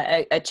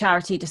 a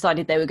charity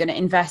decided they were going to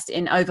invest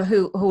in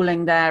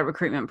overhauling their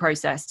recruitment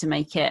process to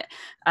make it,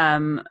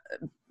 to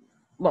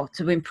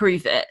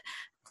improve it.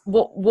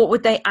 What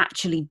would they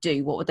actually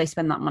do? What would they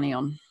spend that money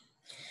on?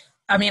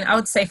 I mean, I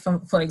would say,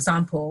 for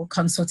example,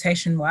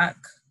 consultation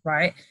work,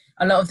 right?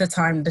 A lot of the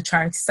time, the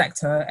charity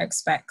sector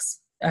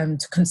expects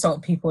to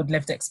consult people with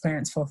lived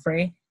experience for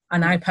free.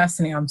 And I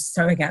personally, I'm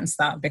so against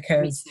that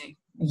because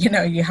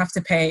you have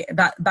to pay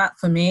that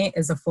for me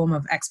is a form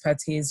of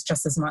expertise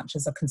just as much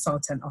as a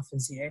consultant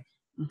offers you.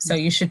 So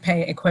you should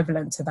pay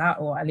equivalent to that,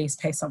 or at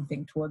least pay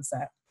something towards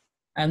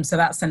it. So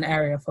that's an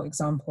area, for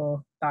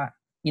example, that,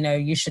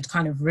 you should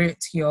kind of root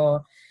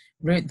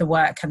the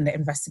work and the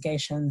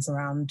investigations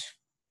around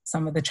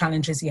some of the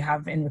challenges you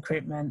have in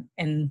recruitment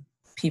in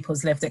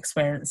people's lived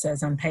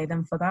experiences and pay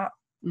them for that.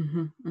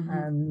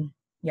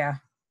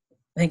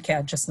 think,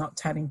 yeah, just not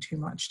turning too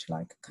much to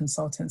like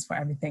consultants for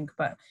everything,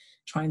 but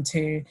trying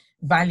to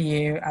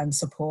value and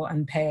support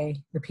and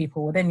pay the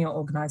people within your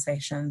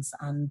organizations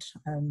and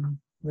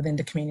within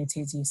the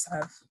communities you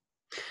serve.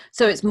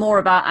 So it's more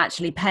about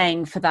actually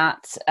paying for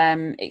that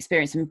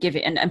experience and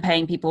giving and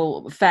paying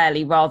people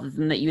fairly, rather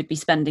than that you would be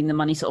spending the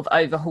money sort of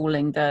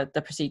overhauling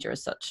the procedure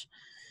as such.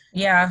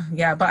 Yeah.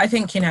 But I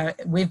think,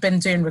 we've been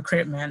doing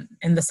recruitment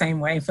in the same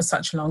way for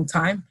such a long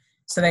time.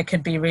 So there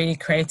could be really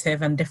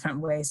creative and different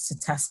ways to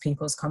test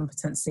people's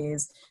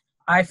competencies.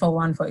 I, for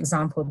one, for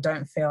example,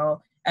 don't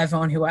feel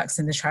everyone who works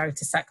in the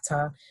charity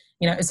sector,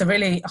 it's a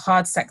really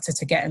hard sector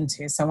to get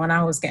into. So when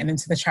I was getting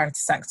into the charity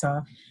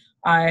sector,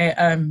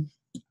 I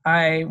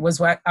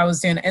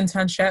was doing an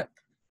internship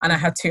and I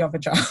had 2 other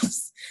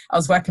jobs. I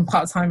was working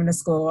part-time in a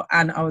school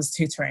and I was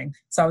tutoring.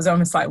 So I was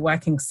almost like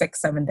working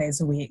 6-7 days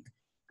a week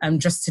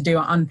just to do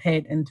an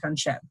unpaid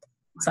internship.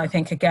 So I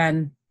think,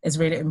 again, it's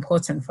really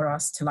important for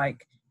us to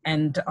like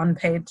end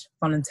unpaid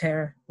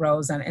volunteer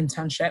roles and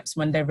internships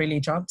when they're really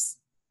jobs.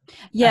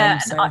 Yeah,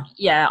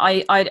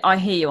 I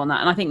hear you on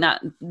that, and I think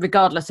that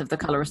regardless of the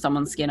colour of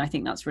someone's skin, I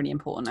think that's really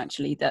important,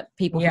 actually, that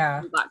people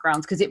from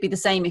backgrounds, because it'd be the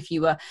same if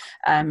you were,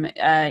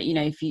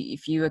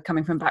 if you were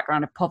coming from a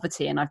background of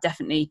poverty, and I've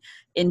definitely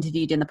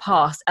interviewed in the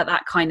past at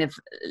that kind of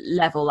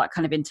level, that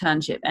kind of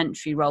internship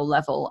entry role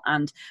level,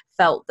 and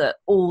felt that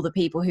all the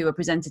people who were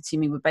presented to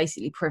me were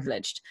basically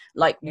privileged,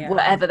 like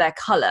whatever their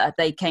colour,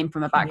 they came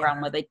from a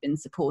background where they'd been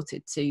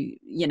supported to,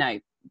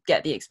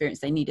 get the experience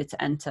they needed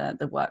to enter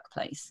the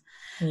workplace.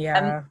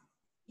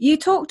 You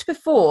talked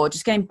before,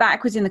 just going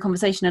backwards in the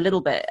conversation a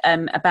little bit,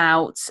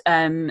 about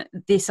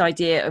this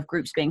idea of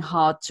groups being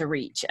hard to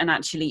reach, and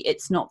actually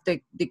it's not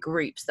the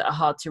groups that are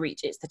hard to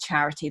reach, it's the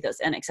charity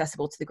that's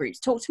inaccessible to the groups.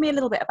 Talk to me a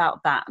little bit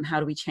about that, and how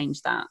do we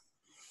change that?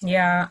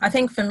 Yeah, I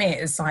think for me,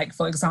 it's like,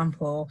 for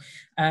example,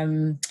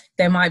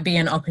 there might be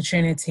an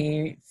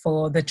opportunity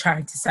for the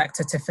charity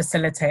sector to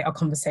facilitate a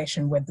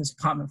conversation with the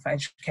Department for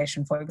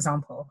Education, for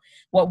example.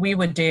 What we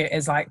would do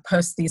is like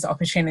post these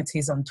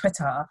opportunities on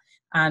Twitter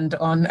and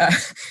on,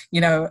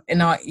 in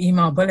our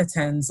email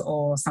bulletins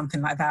or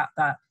something like that,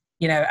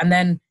 and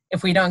then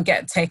if we don't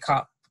get take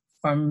up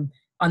from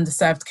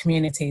underserved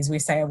communities, we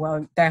say,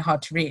 well, they're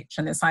hard to reach.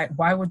 And it's like,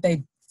 why would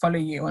they follow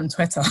you on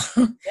Twitter?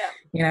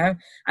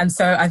 And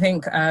so I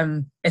think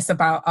it's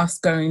about us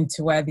going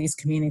to where these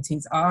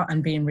communities are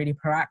and being really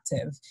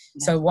proactive.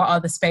 So what are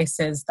the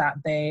spaces that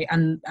they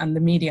and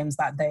the mediums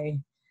that they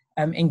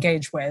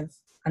engage with,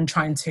 and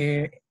trying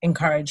to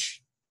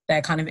encourage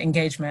their kind of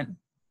engagement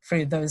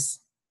through those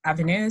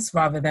avenues,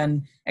 rather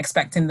than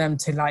expecting them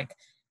to like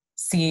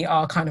see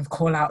our kind of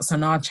call outs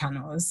on our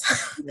channels,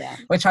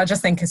 which I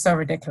just think is so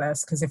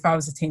ridiculous. Because if I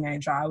was a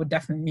teenager, I would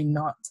definitely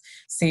not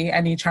see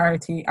any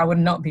charity. I would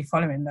not be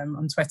following them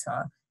on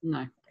Twitter,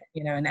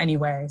 in any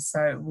way.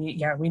 So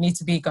we need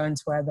to be going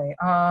to where they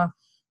are,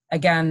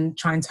 again,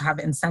 trying to have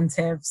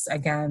incentives,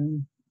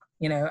 again,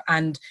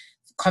 and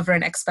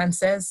covering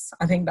expenses.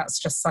 I think that's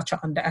just such an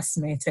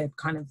underestimated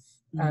kind of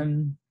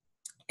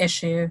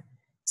issue.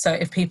 So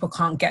if people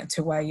can't get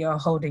to where you're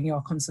holding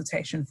your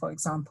consultation, for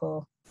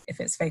example, if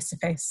it's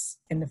face-to-face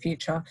in the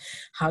future,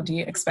 how do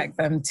you expect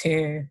them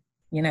to,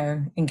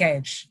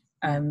 engage?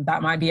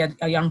 That might be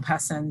a young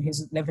person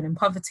who's living in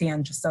poverty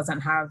and just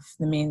doesn't have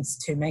the means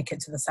to make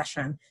it to the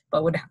session,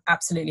 but would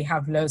absolutely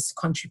have loads to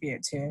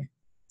contribute to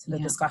the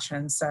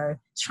discussion. So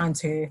it's trying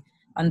to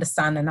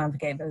understand and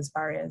navigate those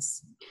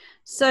barriers.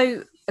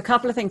 So a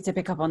couple of things to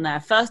pick up on there.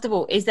 First of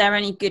all, is there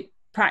any good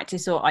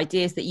practice or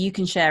ideas that you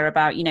can share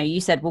about,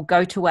 you said we'll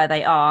go to where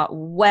they are.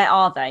 Where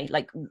are they?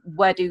 Like,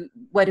 where do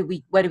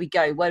we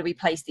go? Where do we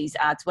place these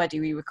ads? Where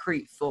do we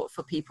recruit for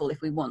people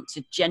if we want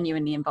to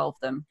genuinely involve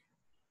them?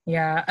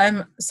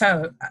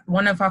 So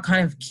one of our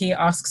kind of key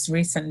asks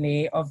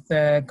recently of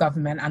the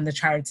government and the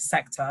charity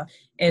sector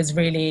is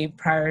really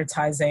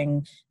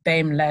prioritizing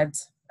BAME-led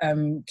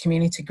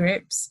community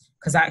groups,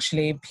 because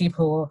actually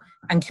people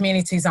and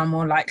communities are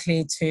more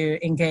likely to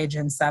engage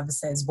in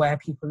services where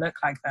people look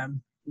like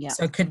them.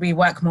 So could we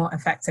work more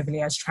effectively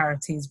as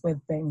charities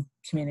with BAME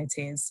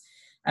communities?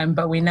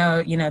 But we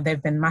know,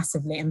 they've been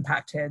massively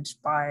impacted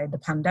by the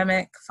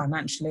pandemic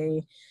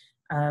financially.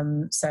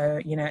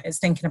 So, it's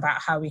thinking about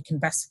how we can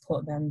best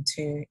support them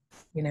to,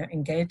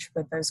 engage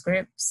with those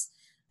groups.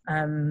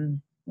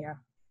 That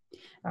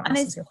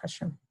answers your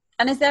question.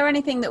 And is there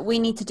anything that we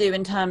need to do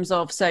in terms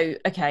of, so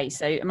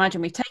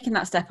imagine we've taken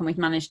that step and we've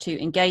managed to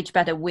engage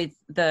better with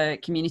the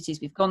communities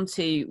we've gone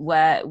to,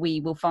 where we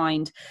will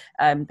find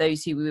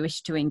those who we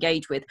wish to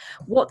engage with.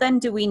 What then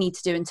do we need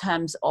to do in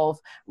terms of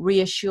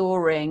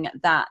reassuring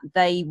that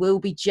they will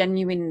be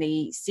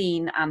genuinely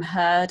seen and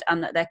heard,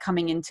 and that they're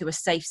coming into a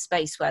safe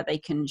space where they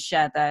can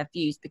share their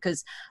views?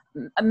 Because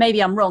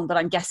maybe I'm wrong, but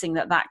I'm guessing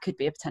that could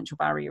be a potential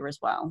barrier as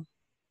well.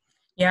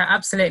 Yeah,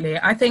 absolutely.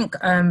 I think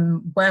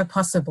where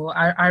possible,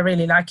 I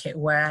really like it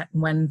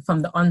when from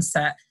the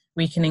onset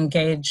we can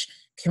engage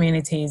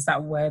communities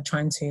that we're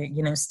trying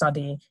to,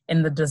 study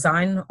in the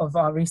design of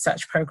our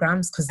research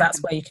programs, because that's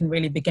where you can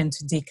really begin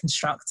to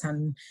deconstruct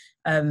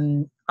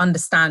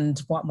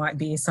understand what might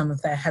be some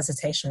of their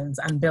hesitations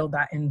and build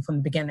that in from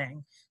the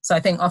beginning. So I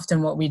think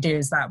often what we do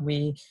is that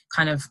we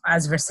kind of,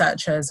 as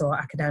researchers or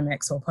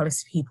academics or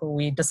policy people,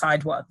 we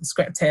decide what the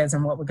script is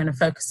and what we're going to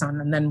focus on.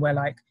 And then we're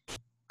like,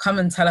 come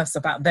and tell us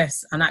about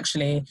this. And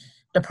actually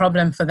the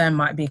problem for them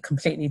might be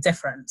completely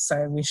different.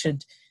 So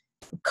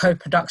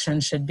co-production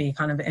should be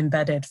kind of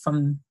embedded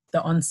from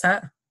the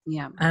onset.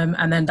 Yeah.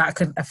 And then that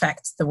could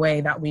affect the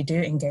way that we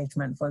do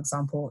engagement. For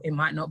example, it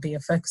might not be a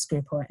focus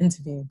group or an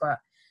interview, but,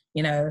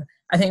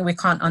 I think we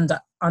can't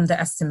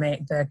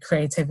underestimate the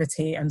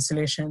creativity and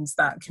solutions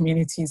that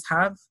communities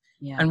have.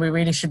 Yeah. And we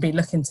really should be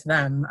looking to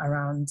them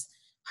around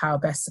how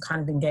best to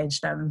kind of engage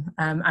them.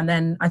 And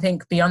then I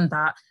think beyond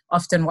that,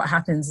 often what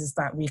happens is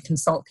that we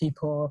consult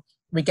people,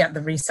 we get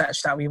the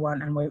research that we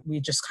want, and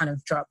we just kind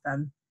of drop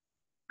them.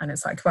 And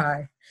it's like,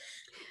 bye.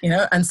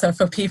 And so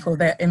for people,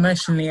 they're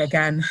emotionally,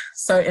 again,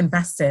 so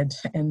invested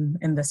in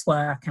this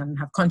work and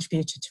have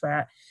contributed to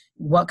it.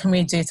 What can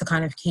we do to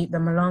kind of keep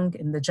them along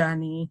in the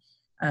journey?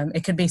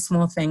 It could be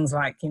small things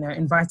like,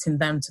 inviting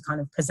them to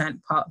kind of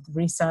present part of the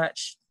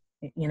research,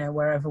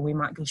 wherever we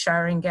might be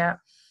sharing it.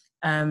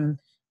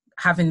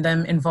 Having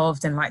them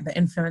involved in like the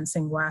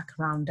influencing work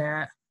around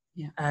it.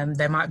 Yeah.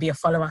 There might be a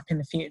follow-up in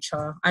the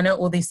future. I know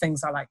all these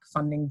things are like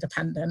funding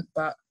dependent,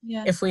 but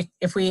if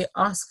we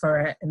ask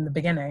for it in the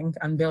beginning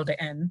and build it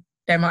in,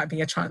 there might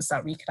be a chance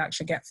that we could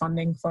actually get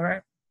funding for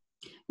it.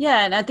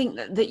 Yeah, and I think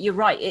that you're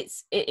right. It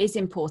is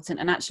important,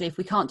 and actually, if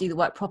we can't do the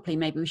work properly,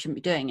 maybe we shouldn't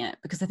be doing it.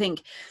 Because I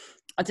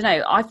don't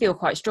know, I feel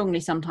quite strongly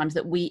sometimes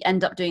that we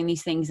end up doing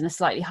these things in a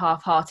slightly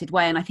half-hearted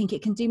way, and I think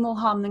it can do more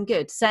harm than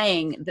good,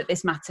 saying that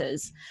this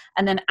matters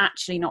and then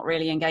actually not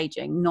really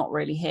engaging, not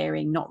really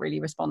hearing, not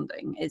really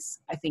responding is,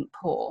 I think,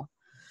 poor.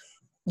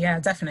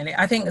 Yeah, definitely.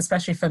 I think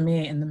especially for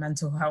me in the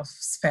mental health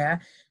sphere,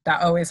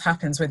 that always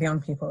happens with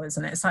young people,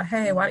 isn't it? It's like,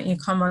 hey, why don't you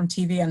come on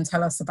TV and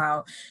tell us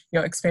about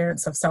your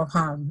experience of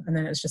self-harm? And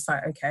then it's just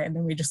like, okay. And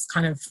then we just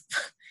kind of,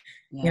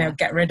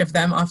 get rid of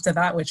them after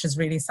that, which is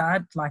really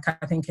sad. Like,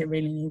 I think it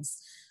really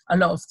needs a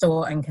lot of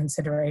thought and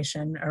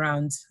consideration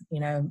around,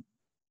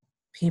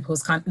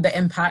 people's the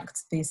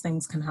impact these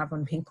things can have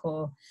on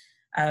people.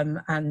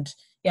 And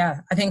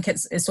yeah, I think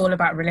it's all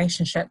about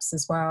relationships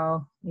as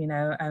well,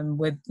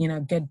 with,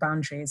 good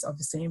boundaries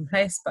obviously in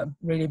place, but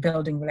really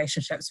building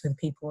relationships with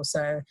people.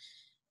 So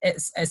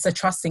it's a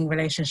trusting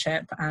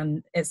relationship,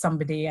 and it's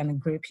somebody and a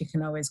group you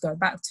can always go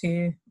back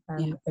to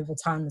over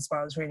time as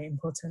well is really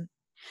important.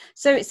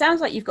 So it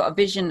sounds like you've got a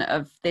vision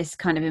of this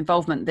kind of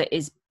involvement that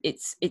is,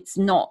 it's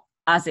not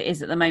as it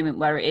is at the moment,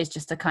 where it is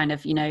just a kind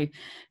of,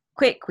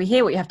 quick, we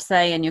hear what you have to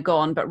say and you're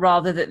gone, but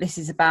rather that this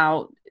is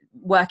about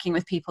working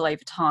with people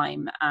over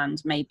time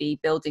and maybe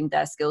building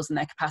their skills and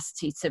their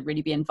capacity to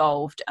really be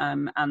involved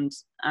and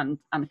kind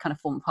of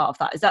form part of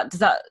that. Does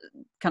that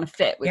kind of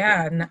fit with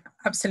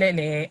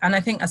absolutely. And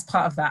I think as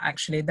part of that,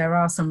 actually, there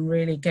are some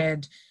really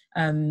good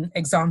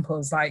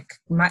examples like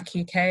MAC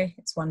UK.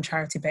 It's one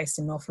charity based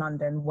in North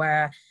London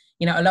where,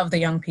 a lot of the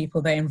young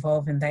people they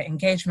involve in their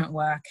engagement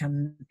work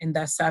and in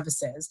their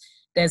services,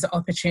 there's an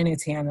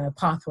opportunity and a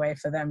pathway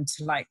for them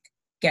to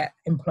get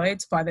employed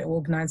by the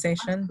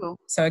organisation. Cool.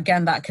 So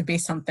again, that could be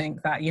something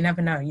that you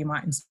never know, you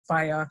might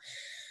inspire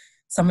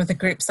some of the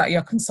groups that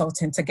you're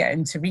consulting to get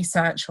into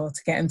research or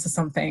to get into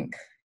something,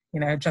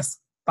 just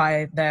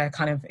by their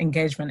kind of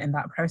engagement in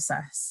that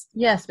process.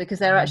 Yes, because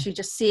they're actually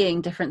just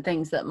seeing different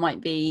things that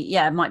might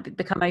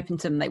become open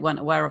to them they weren't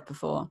aware of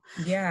before.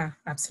 Yeah,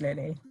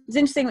 absolutely. It's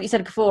interesting what you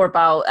said before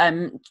about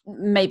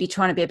maybe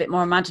trying to be a bit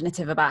more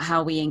imaginative about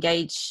how we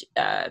engage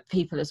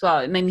people as well.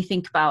 It made me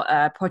think about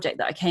a project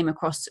that I came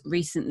across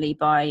recently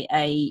by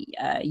a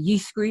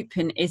youth group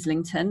in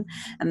Islington,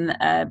 and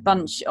a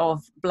bunch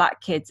of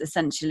Black kids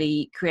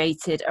essentially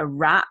created a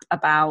rap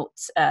about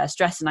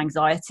stress and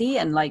anxiety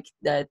and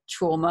the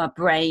trauma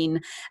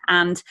brain,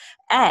 and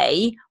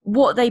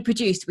what they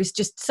produced was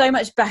just so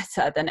much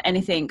better than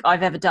anything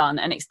I've ever done,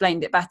 and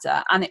explained it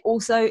better. And it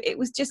was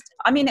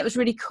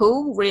really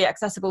cool, really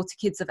accessible to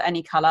kids of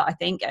any colour, I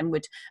think, and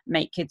would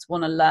make kids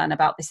want to learn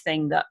about this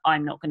thing that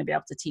I'm not going to be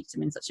able to teach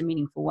them in such a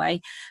meaningful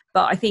way.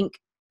 But I think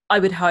I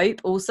would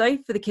hope also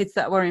for the kids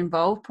that were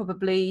involved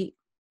probably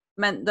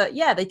meant that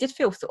they did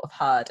feel sort of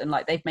heard, and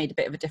they've made a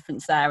bit of a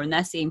difference there, and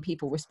they're seeing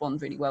people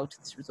respond really well to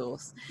this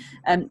resource.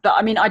 But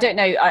I mean, I don't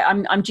know,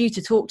 I'm due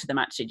to talk to them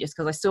actually, just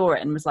because I saw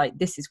it and was like,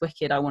 this is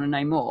wicked, I want to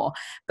know more.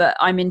 But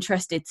I'm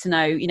interested to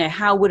know,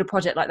 how would a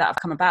project like that have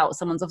come about?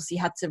 Someone's obviously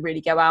had to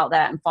really go out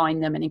there and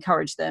find them and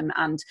encourage them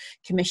and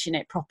commission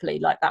it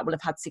properly. That will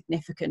have had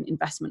significant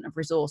investment of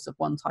resource of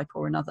one type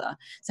or another.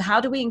 So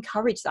how do we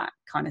encourage that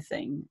kind of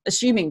thing,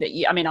 assuming that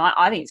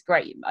I think it's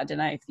great. I don't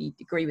know if you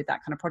agree with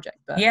that kind of project,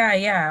 but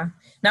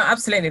no,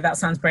 absolutely, that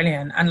sounds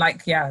brilliant. And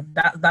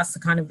that's the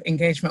kind of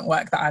engagement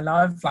work that I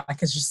love.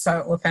 It's just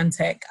so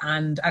authentic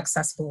and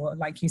accessible,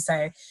 like you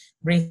say.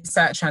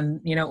 Research and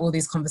all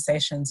these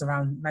conversations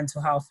around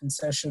mental health and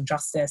social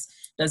justice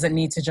doesn't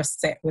need to just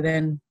sit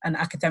within an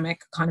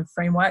academic kind of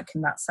framework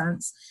in that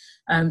sense.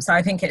 So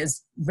I think it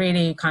is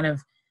really kind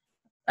of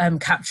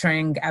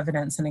capturing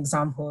evidence and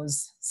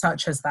examples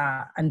such as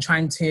that, and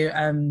trying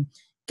to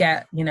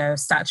get,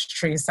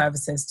 statutory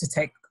services to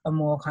take a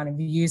more kind of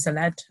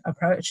user-led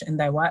approach in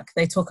their work.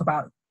 They talk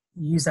about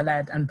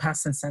user-led and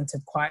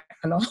person-centered quite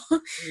a lot.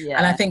 Yeah.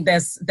 And I think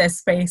there's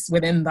space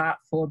within that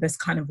for this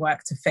kind of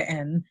work to fit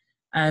in,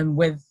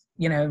 with,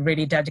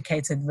 really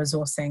dedicated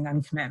resourcing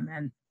and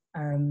commitment.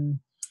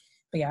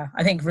 But yeah,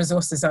 I think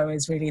resources are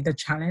always really the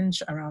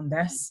challenge around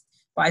this.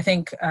 But I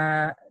think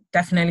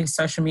definitely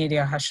social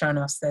media has shown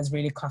us there's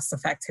really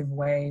cost-effective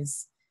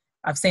ways.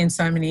 I've seen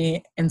so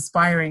many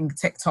inspiring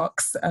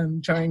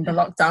TikToks during the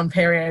lockdown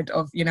period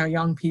of,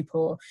 young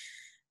people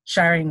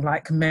sharing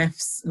like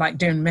myths, like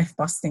doing myth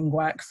busting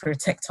work through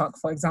TikTok,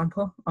 for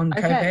example, on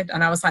COVID.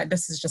 And I was like,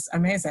 this is just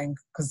amazing,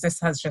 because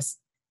this has just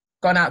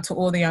gone out to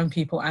all the young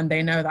people, and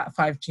they know that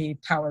 5G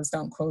towers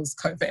don't cause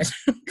COVID,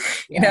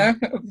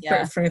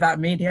 through that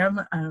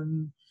medium.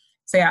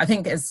 So yeah, I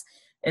think it's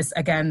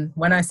again,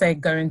 when I say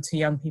going to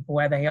young people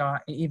where they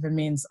are, it even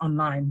means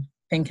online,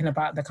 thinking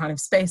about the kind of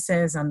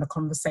spaces and the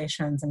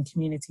conversations and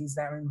communities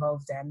they're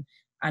involved in,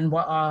 and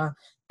what are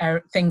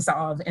things that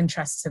are of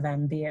interest to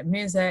them, be it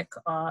music,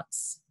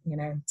 arts,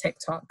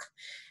 TikTok,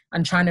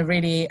 and trying to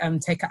really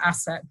take an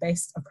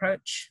asset-based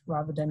approach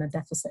rather than a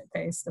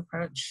deficit-based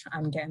approach,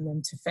 and getting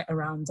them to fit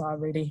around our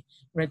really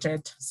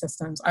rigid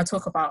systems. I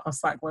talk about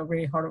us like we're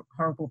really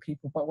horrible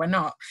people, but we're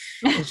not.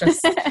 It's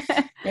just,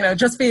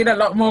 just being a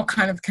lot more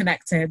kind of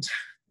connected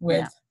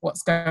with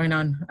what's going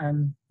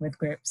on with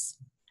groups.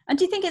 And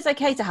do you think it's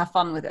okay to have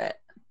fun with it?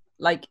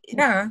 Like,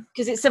 yeah,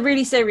 because it's a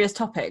really serious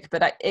topic,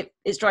 but it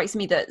strikes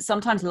me that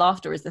sometimes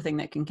laughter is the thing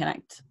that can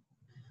connect.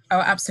 Oh,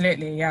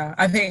 absolutely. Yeah.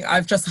 I think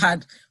I've just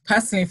had,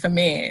 personally for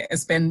me,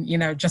 it's been,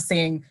 just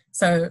seeing,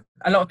 so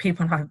a lot of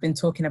people have been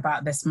talking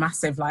about this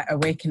massive like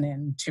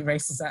awakening to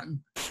racism,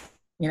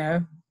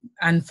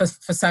 and for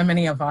so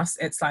many of us,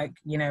 it's like,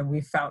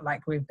 we felt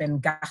like we've been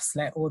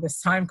gaslit all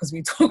this time because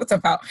we talked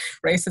about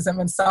racism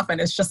and stuff. And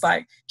it's just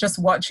like, just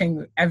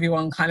watching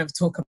everyone kind of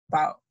talk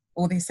about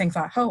all these things,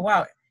 like, oh,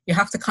 wow, you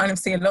have to kind of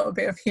see a little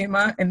bit of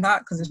humor in that,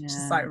 because it's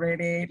just like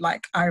really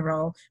like eye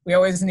roll. We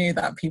always knew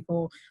that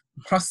people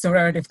cross the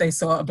road if they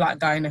saw a black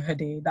guy in a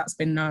hoodie. That's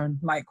been known.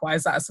 Like, why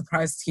is that a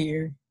surprise to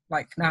you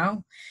like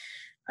now?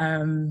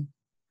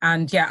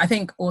 And yeah, I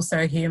think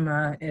also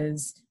humor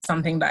is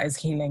something that is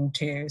healing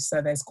too. So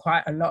there's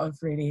quite a lot of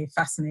really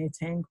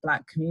fascinating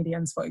black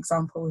comedians, for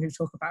example, who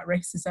talk about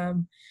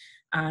racism.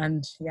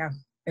 And yeah,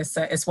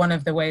 it's one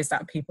of the ways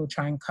that people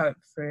try and cope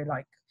through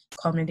like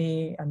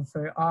comedy and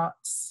through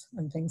arts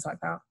and things like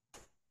that,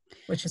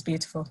 which is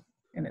beautiful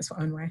in its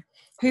own way.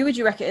 Who would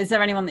you recommend? Is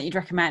there anyone that you'd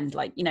recommend?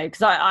 Like,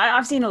 because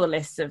I've seen all the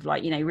lists of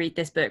like, read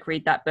this book,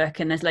 read that book,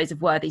 and there's loads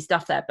of worthy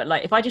stuff there. But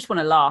like, if I just want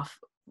to laugh,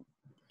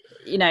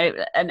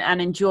 and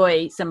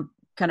enjoy some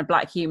kind of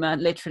black humor,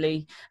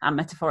 literally and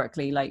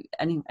metaphorically, like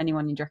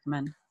anyone you'd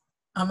recommend?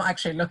 I'm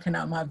actually looking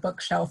at my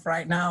bookshelf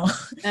right now.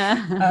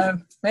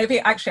 Maybe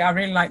actually, I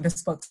really like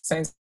this book. So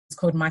it's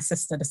called My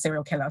Sister, the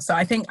Serial Killer. So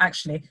I think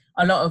actually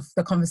a lot of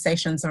the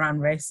conversations around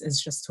race is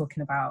just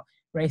talking about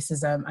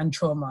racism and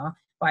trauma.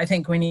 But I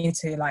think we need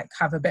to like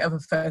have a bit of a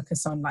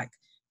focus on like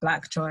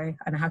black joy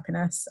and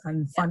happiness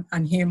and fun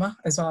and humor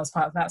as well as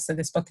part of that. So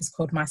this book is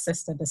called My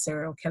Sister, the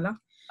Serial Killer.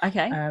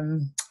 Okay.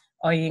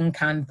 Oyin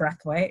Can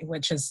Brathwaite,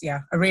 which is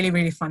a really,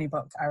 really funny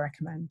book. I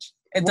recommend.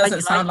 It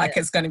doesn't sound like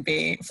it's going to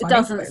be funny. It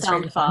doesn't sound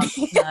really fun.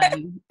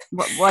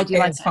 No. Why do you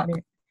like it?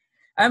 Funny.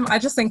 I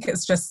just think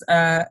it's just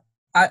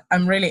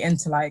I'm really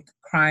into like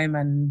crime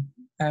and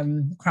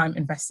crime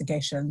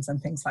investigations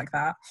and things like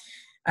that.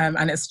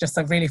 And it's just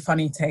a really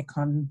funny take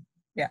on.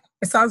 Yeah,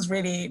 it sounds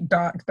really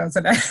dark,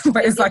 doesn't it?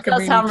 But it's like a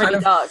really sound kind really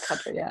of dark,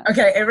 Kadra, yeah.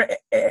 Okay,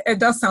 it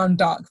does sound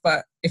dark,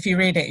 but if you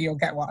read it, you'll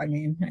get what I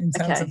mean in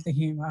terms of the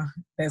humor.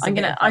 I'm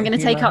gonna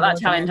take up that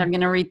challenge. I'm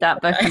gonna read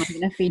that book and I'm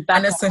gonna feed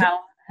back on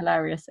how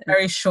hilarious it is.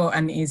 Very short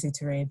and easy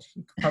to read.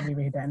 You could probably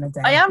read it in a day.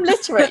 I am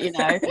literate,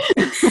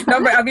 No,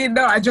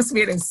 but I just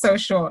mean it's so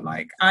short.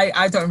 Like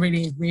I don't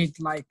really read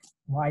like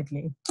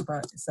widely,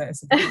 but it's a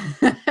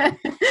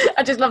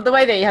I just love the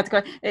way that you had to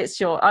go. It's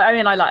short. I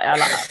mean, I like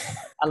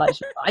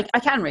short. I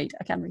can read.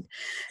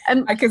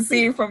 I can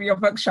see from your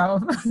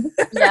bookshelf.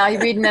 Yeah, I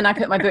read and then I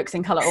put my books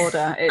in colour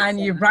order. And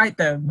you write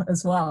them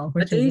as well.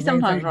 I do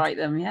sometimes write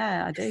them.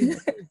 Yeah, I do.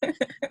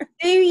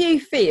 Do you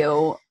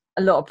feel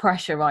a lot of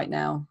pressure right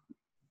now?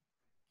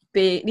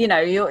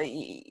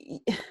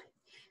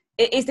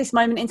 Is this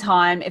moment in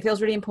time, it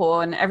feels really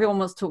important, everyone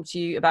wants to talk to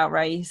you about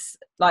race.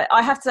 Like,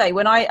 I have to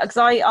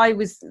say, I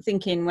was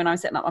thinking when I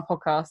was setting up my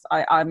podcast,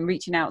 I'm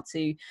reaching out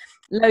to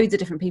loads of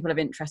different people of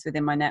interest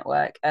within my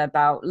network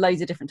about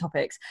loads of different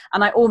topics,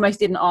 and I almost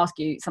didn't ask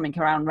you something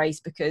around race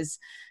because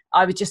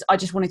I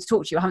just wanted to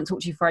talk to you. I haven't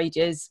talked to you for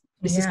ages.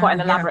 This is quite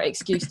an elaborate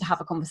excuse to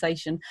have a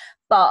conversation,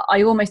 but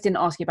I almost didn't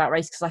ask you about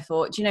race because I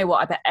thought, do you know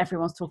what, I bet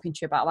everyone's talking to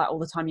you about that all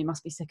the time, you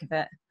must be sick of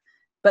it.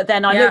 But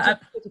then I looked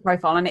at the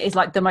profile and it is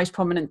like the most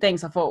prominent thing.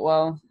 So I thought,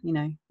 well,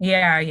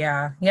 Yeah.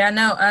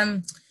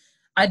 No,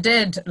 I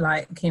did,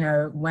 like,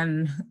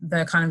 when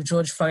the kind of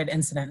George Floyd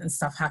incident and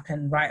stuff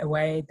happened right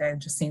away, there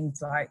just seemed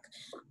like,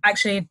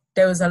 actually,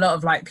 there was a lot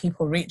of like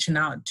people reaching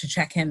out to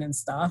check in and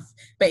stuff.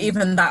 But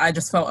even that, I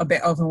just felt a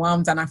bit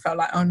overwhelmed, and I felt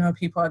like, oh no,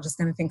 people are just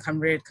going to think I'm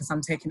rude because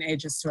I'm taking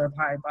ages to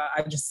reply. But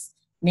I just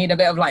need a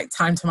bit of like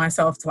time to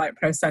myself to like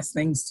process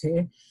things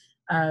too.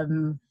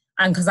 And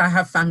because I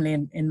have family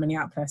in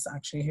Minneapolis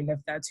actually who live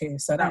there too.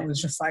 So that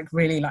was just like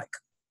really like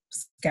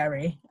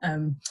scary.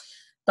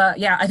 But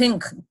yeah, I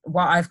think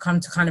what I've come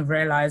to kind of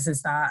realize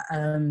is that,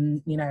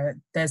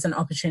 there's an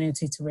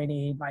opportunity to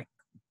really like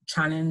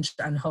challenge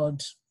and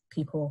hold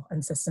people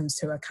and systems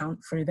to account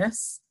through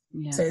this.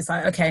 Yeah. So it's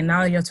like, okay,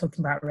 now you're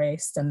talking about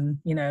race, and,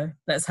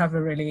 let's have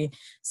a really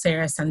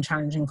serious and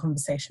challenging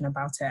conversation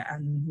about it.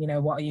 And,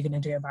 what are you going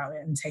to do about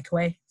it and take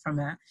away from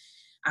it?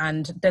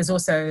 And there's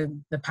also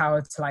the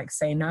power to like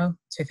say no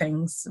to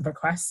things,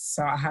 requests.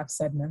 So I have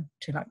said no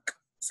to like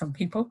some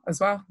people as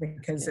well,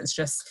 because it's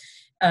just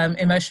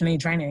emotionally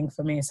draining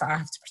for me. So I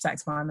have to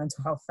protect my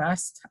mental health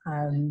first.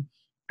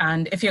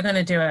 And if you're going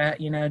to do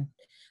it,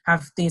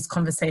 have these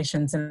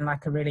conversations in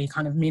like a really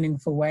kind of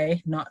meaningful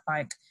way, not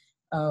like,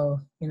 oh,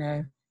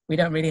 we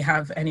don't really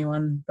have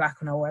anyone Black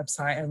on our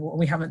website, and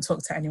we haven't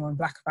talked to anyone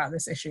Black about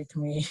this issue.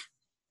 Can we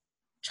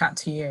chat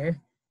to you?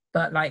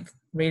 But like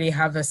really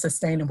have a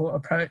sustainable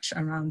approach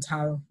around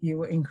how you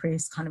will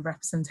increase kind of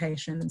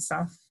representation and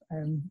stuff.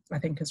 I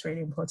think is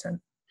really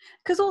important.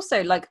 Because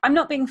also, like, I'm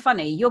not being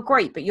funny, you're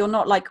great, but you're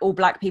not like all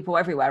Black people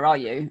everywhere, are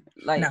you?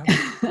 Like, no.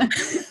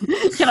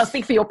 You cannot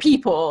speak for your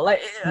people.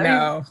 Like, no.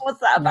 I mean,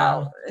 what's that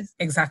about? No.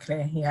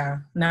 Exactly. Yeah.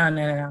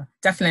 No.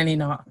 Definitely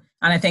not.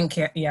 And I think,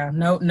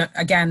 no,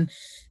 again,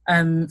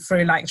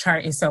 through like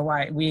Charity So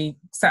White, we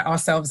set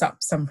ourselves up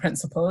some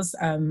principles,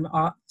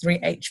 our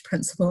 3H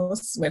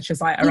principles, which is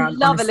like around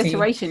love honesty.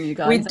 Alliteration, you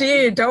guys. We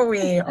do, don't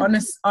we?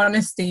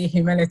 Honesty,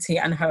 humility,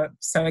 and hope.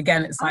 So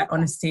again, it's like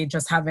honesty,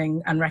 just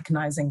having and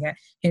recognizing it.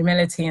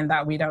 Humility in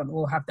that we don't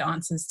all have the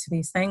answers to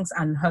these things,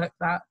 and hope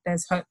that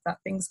there's hope that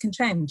things can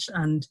change.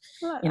 And,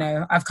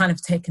 I've kind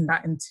of taken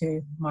that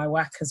into my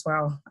work as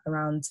well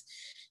around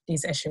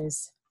these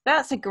issues.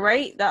 That's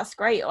great.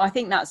 I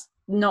think that's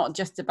not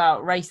just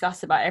about race,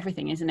 that's about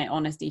everything, isn't it?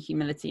 Honesty,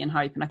 humility, and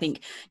hope. And I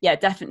think,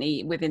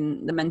 definitely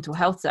within the mental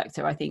health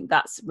sector, I think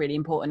that's really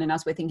important. And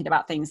as we're thinking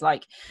about things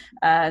like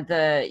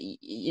the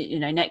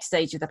next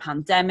stage of the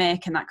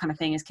pandemic and that kind of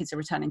thing, as kids are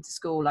returning to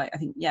school, like I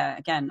think,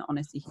 again,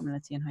 honesty,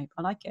 humility, and hope.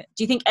 I like it.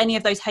 Do you think any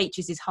of those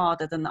H's is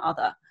harder than the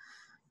other?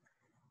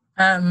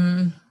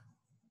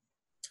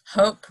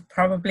 Hope,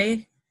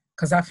 probably,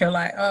 because I feel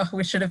like,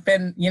 we should have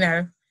been,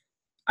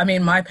 I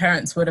mean, my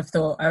parents would have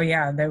thought,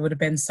 there would have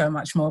been so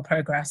much more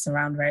progress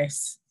around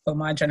race for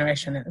my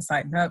generation. It's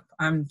like, nope,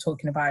 I'm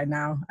talking about it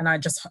now.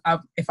 And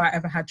if I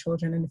ever had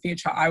children in the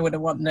future, I would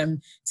want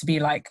them to be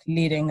like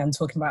leading and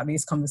talking about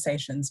these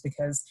conversations,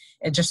 because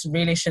it just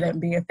really shouldn't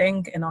be a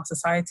thing in our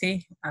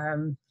society.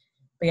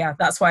 But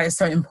that's why it's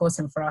so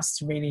important for us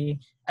to really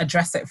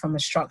address it from a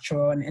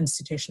structural and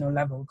institutional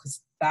level,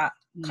 because that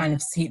kind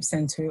of seeps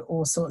into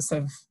all sorts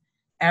of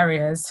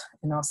areas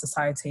in our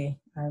society.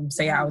 I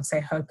would say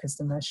hope is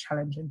the most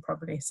challenging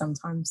probably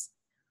sometimes.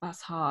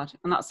 That's hard.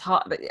 And that's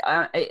hard, but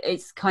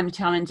it's kind of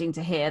challenging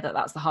to hear that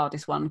that's the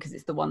hardest one, because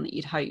it's the one that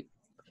you'd hope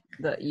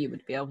that you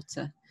would be able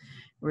to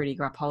really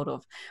grab hold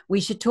of. We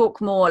should talk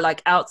more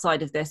like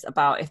outside of this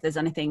about if there's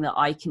anything that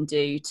I can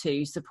do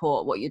to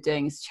support what you're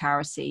doing as a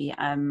charity,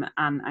 and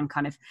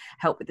kind of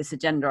help with this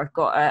agenda. I've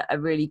got a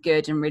really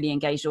good and really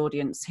engaged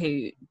audience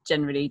who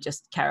generally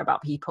just care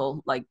about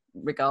people, like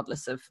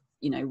regardless of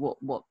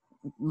what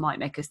might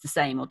make us the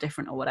same or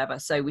different or whatever.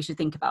 So we should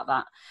think about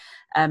that.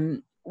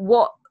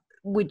 What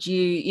would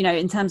you,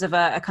 in terms of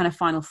a kind of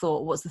final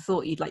thought, what's the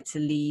thought you'd like to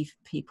leave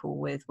people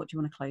with? What do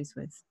you want to close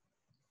with?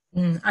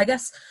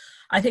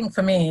 I think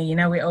for me,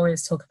 we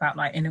always talk about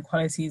like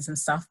inequalities and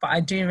stuff, but I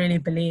do really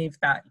believe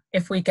that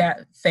if we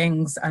get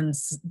things and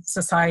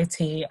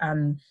society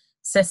and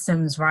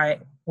systems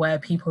right, where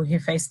people who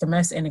face the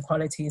most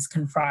inequalities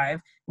can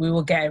thrive, we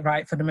will get it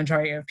right for the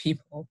majority of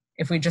people.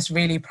 If we just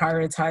really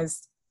prioritize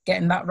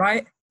getting that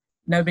right,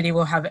 nobody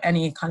will have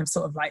any kind of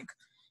sort of like,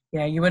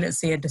 you wouldn't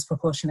see a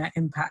disproportionate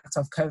impact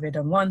of COVID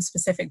on one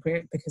specific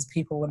group, because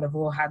people will have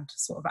all had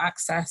sort of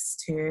access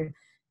to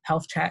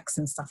health checks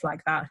and stuff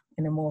like that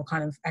in a more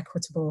kind of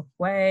equitable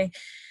way.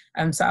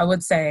 So I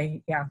would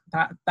say,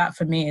 that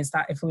for me is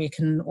that if we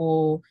can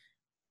all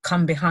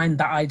come behind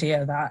that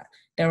idea that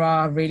there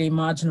are really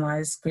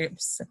marginalized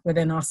groups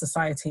within our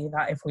society,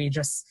 that if we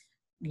just,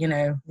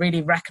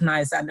 really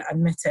recognize and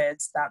admitted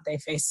that they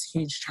face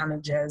huge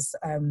challenges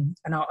and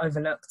are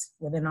overlooked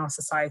within our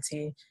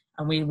society,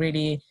 and we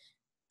really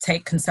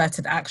take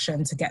concerted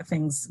action to get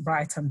things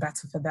right and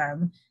better for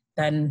them,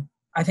 then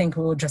I think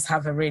we'll just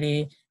have a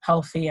really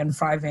healthy and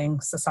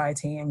thriving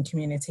society and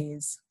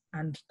communities.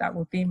 And that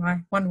would be my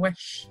one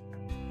wish.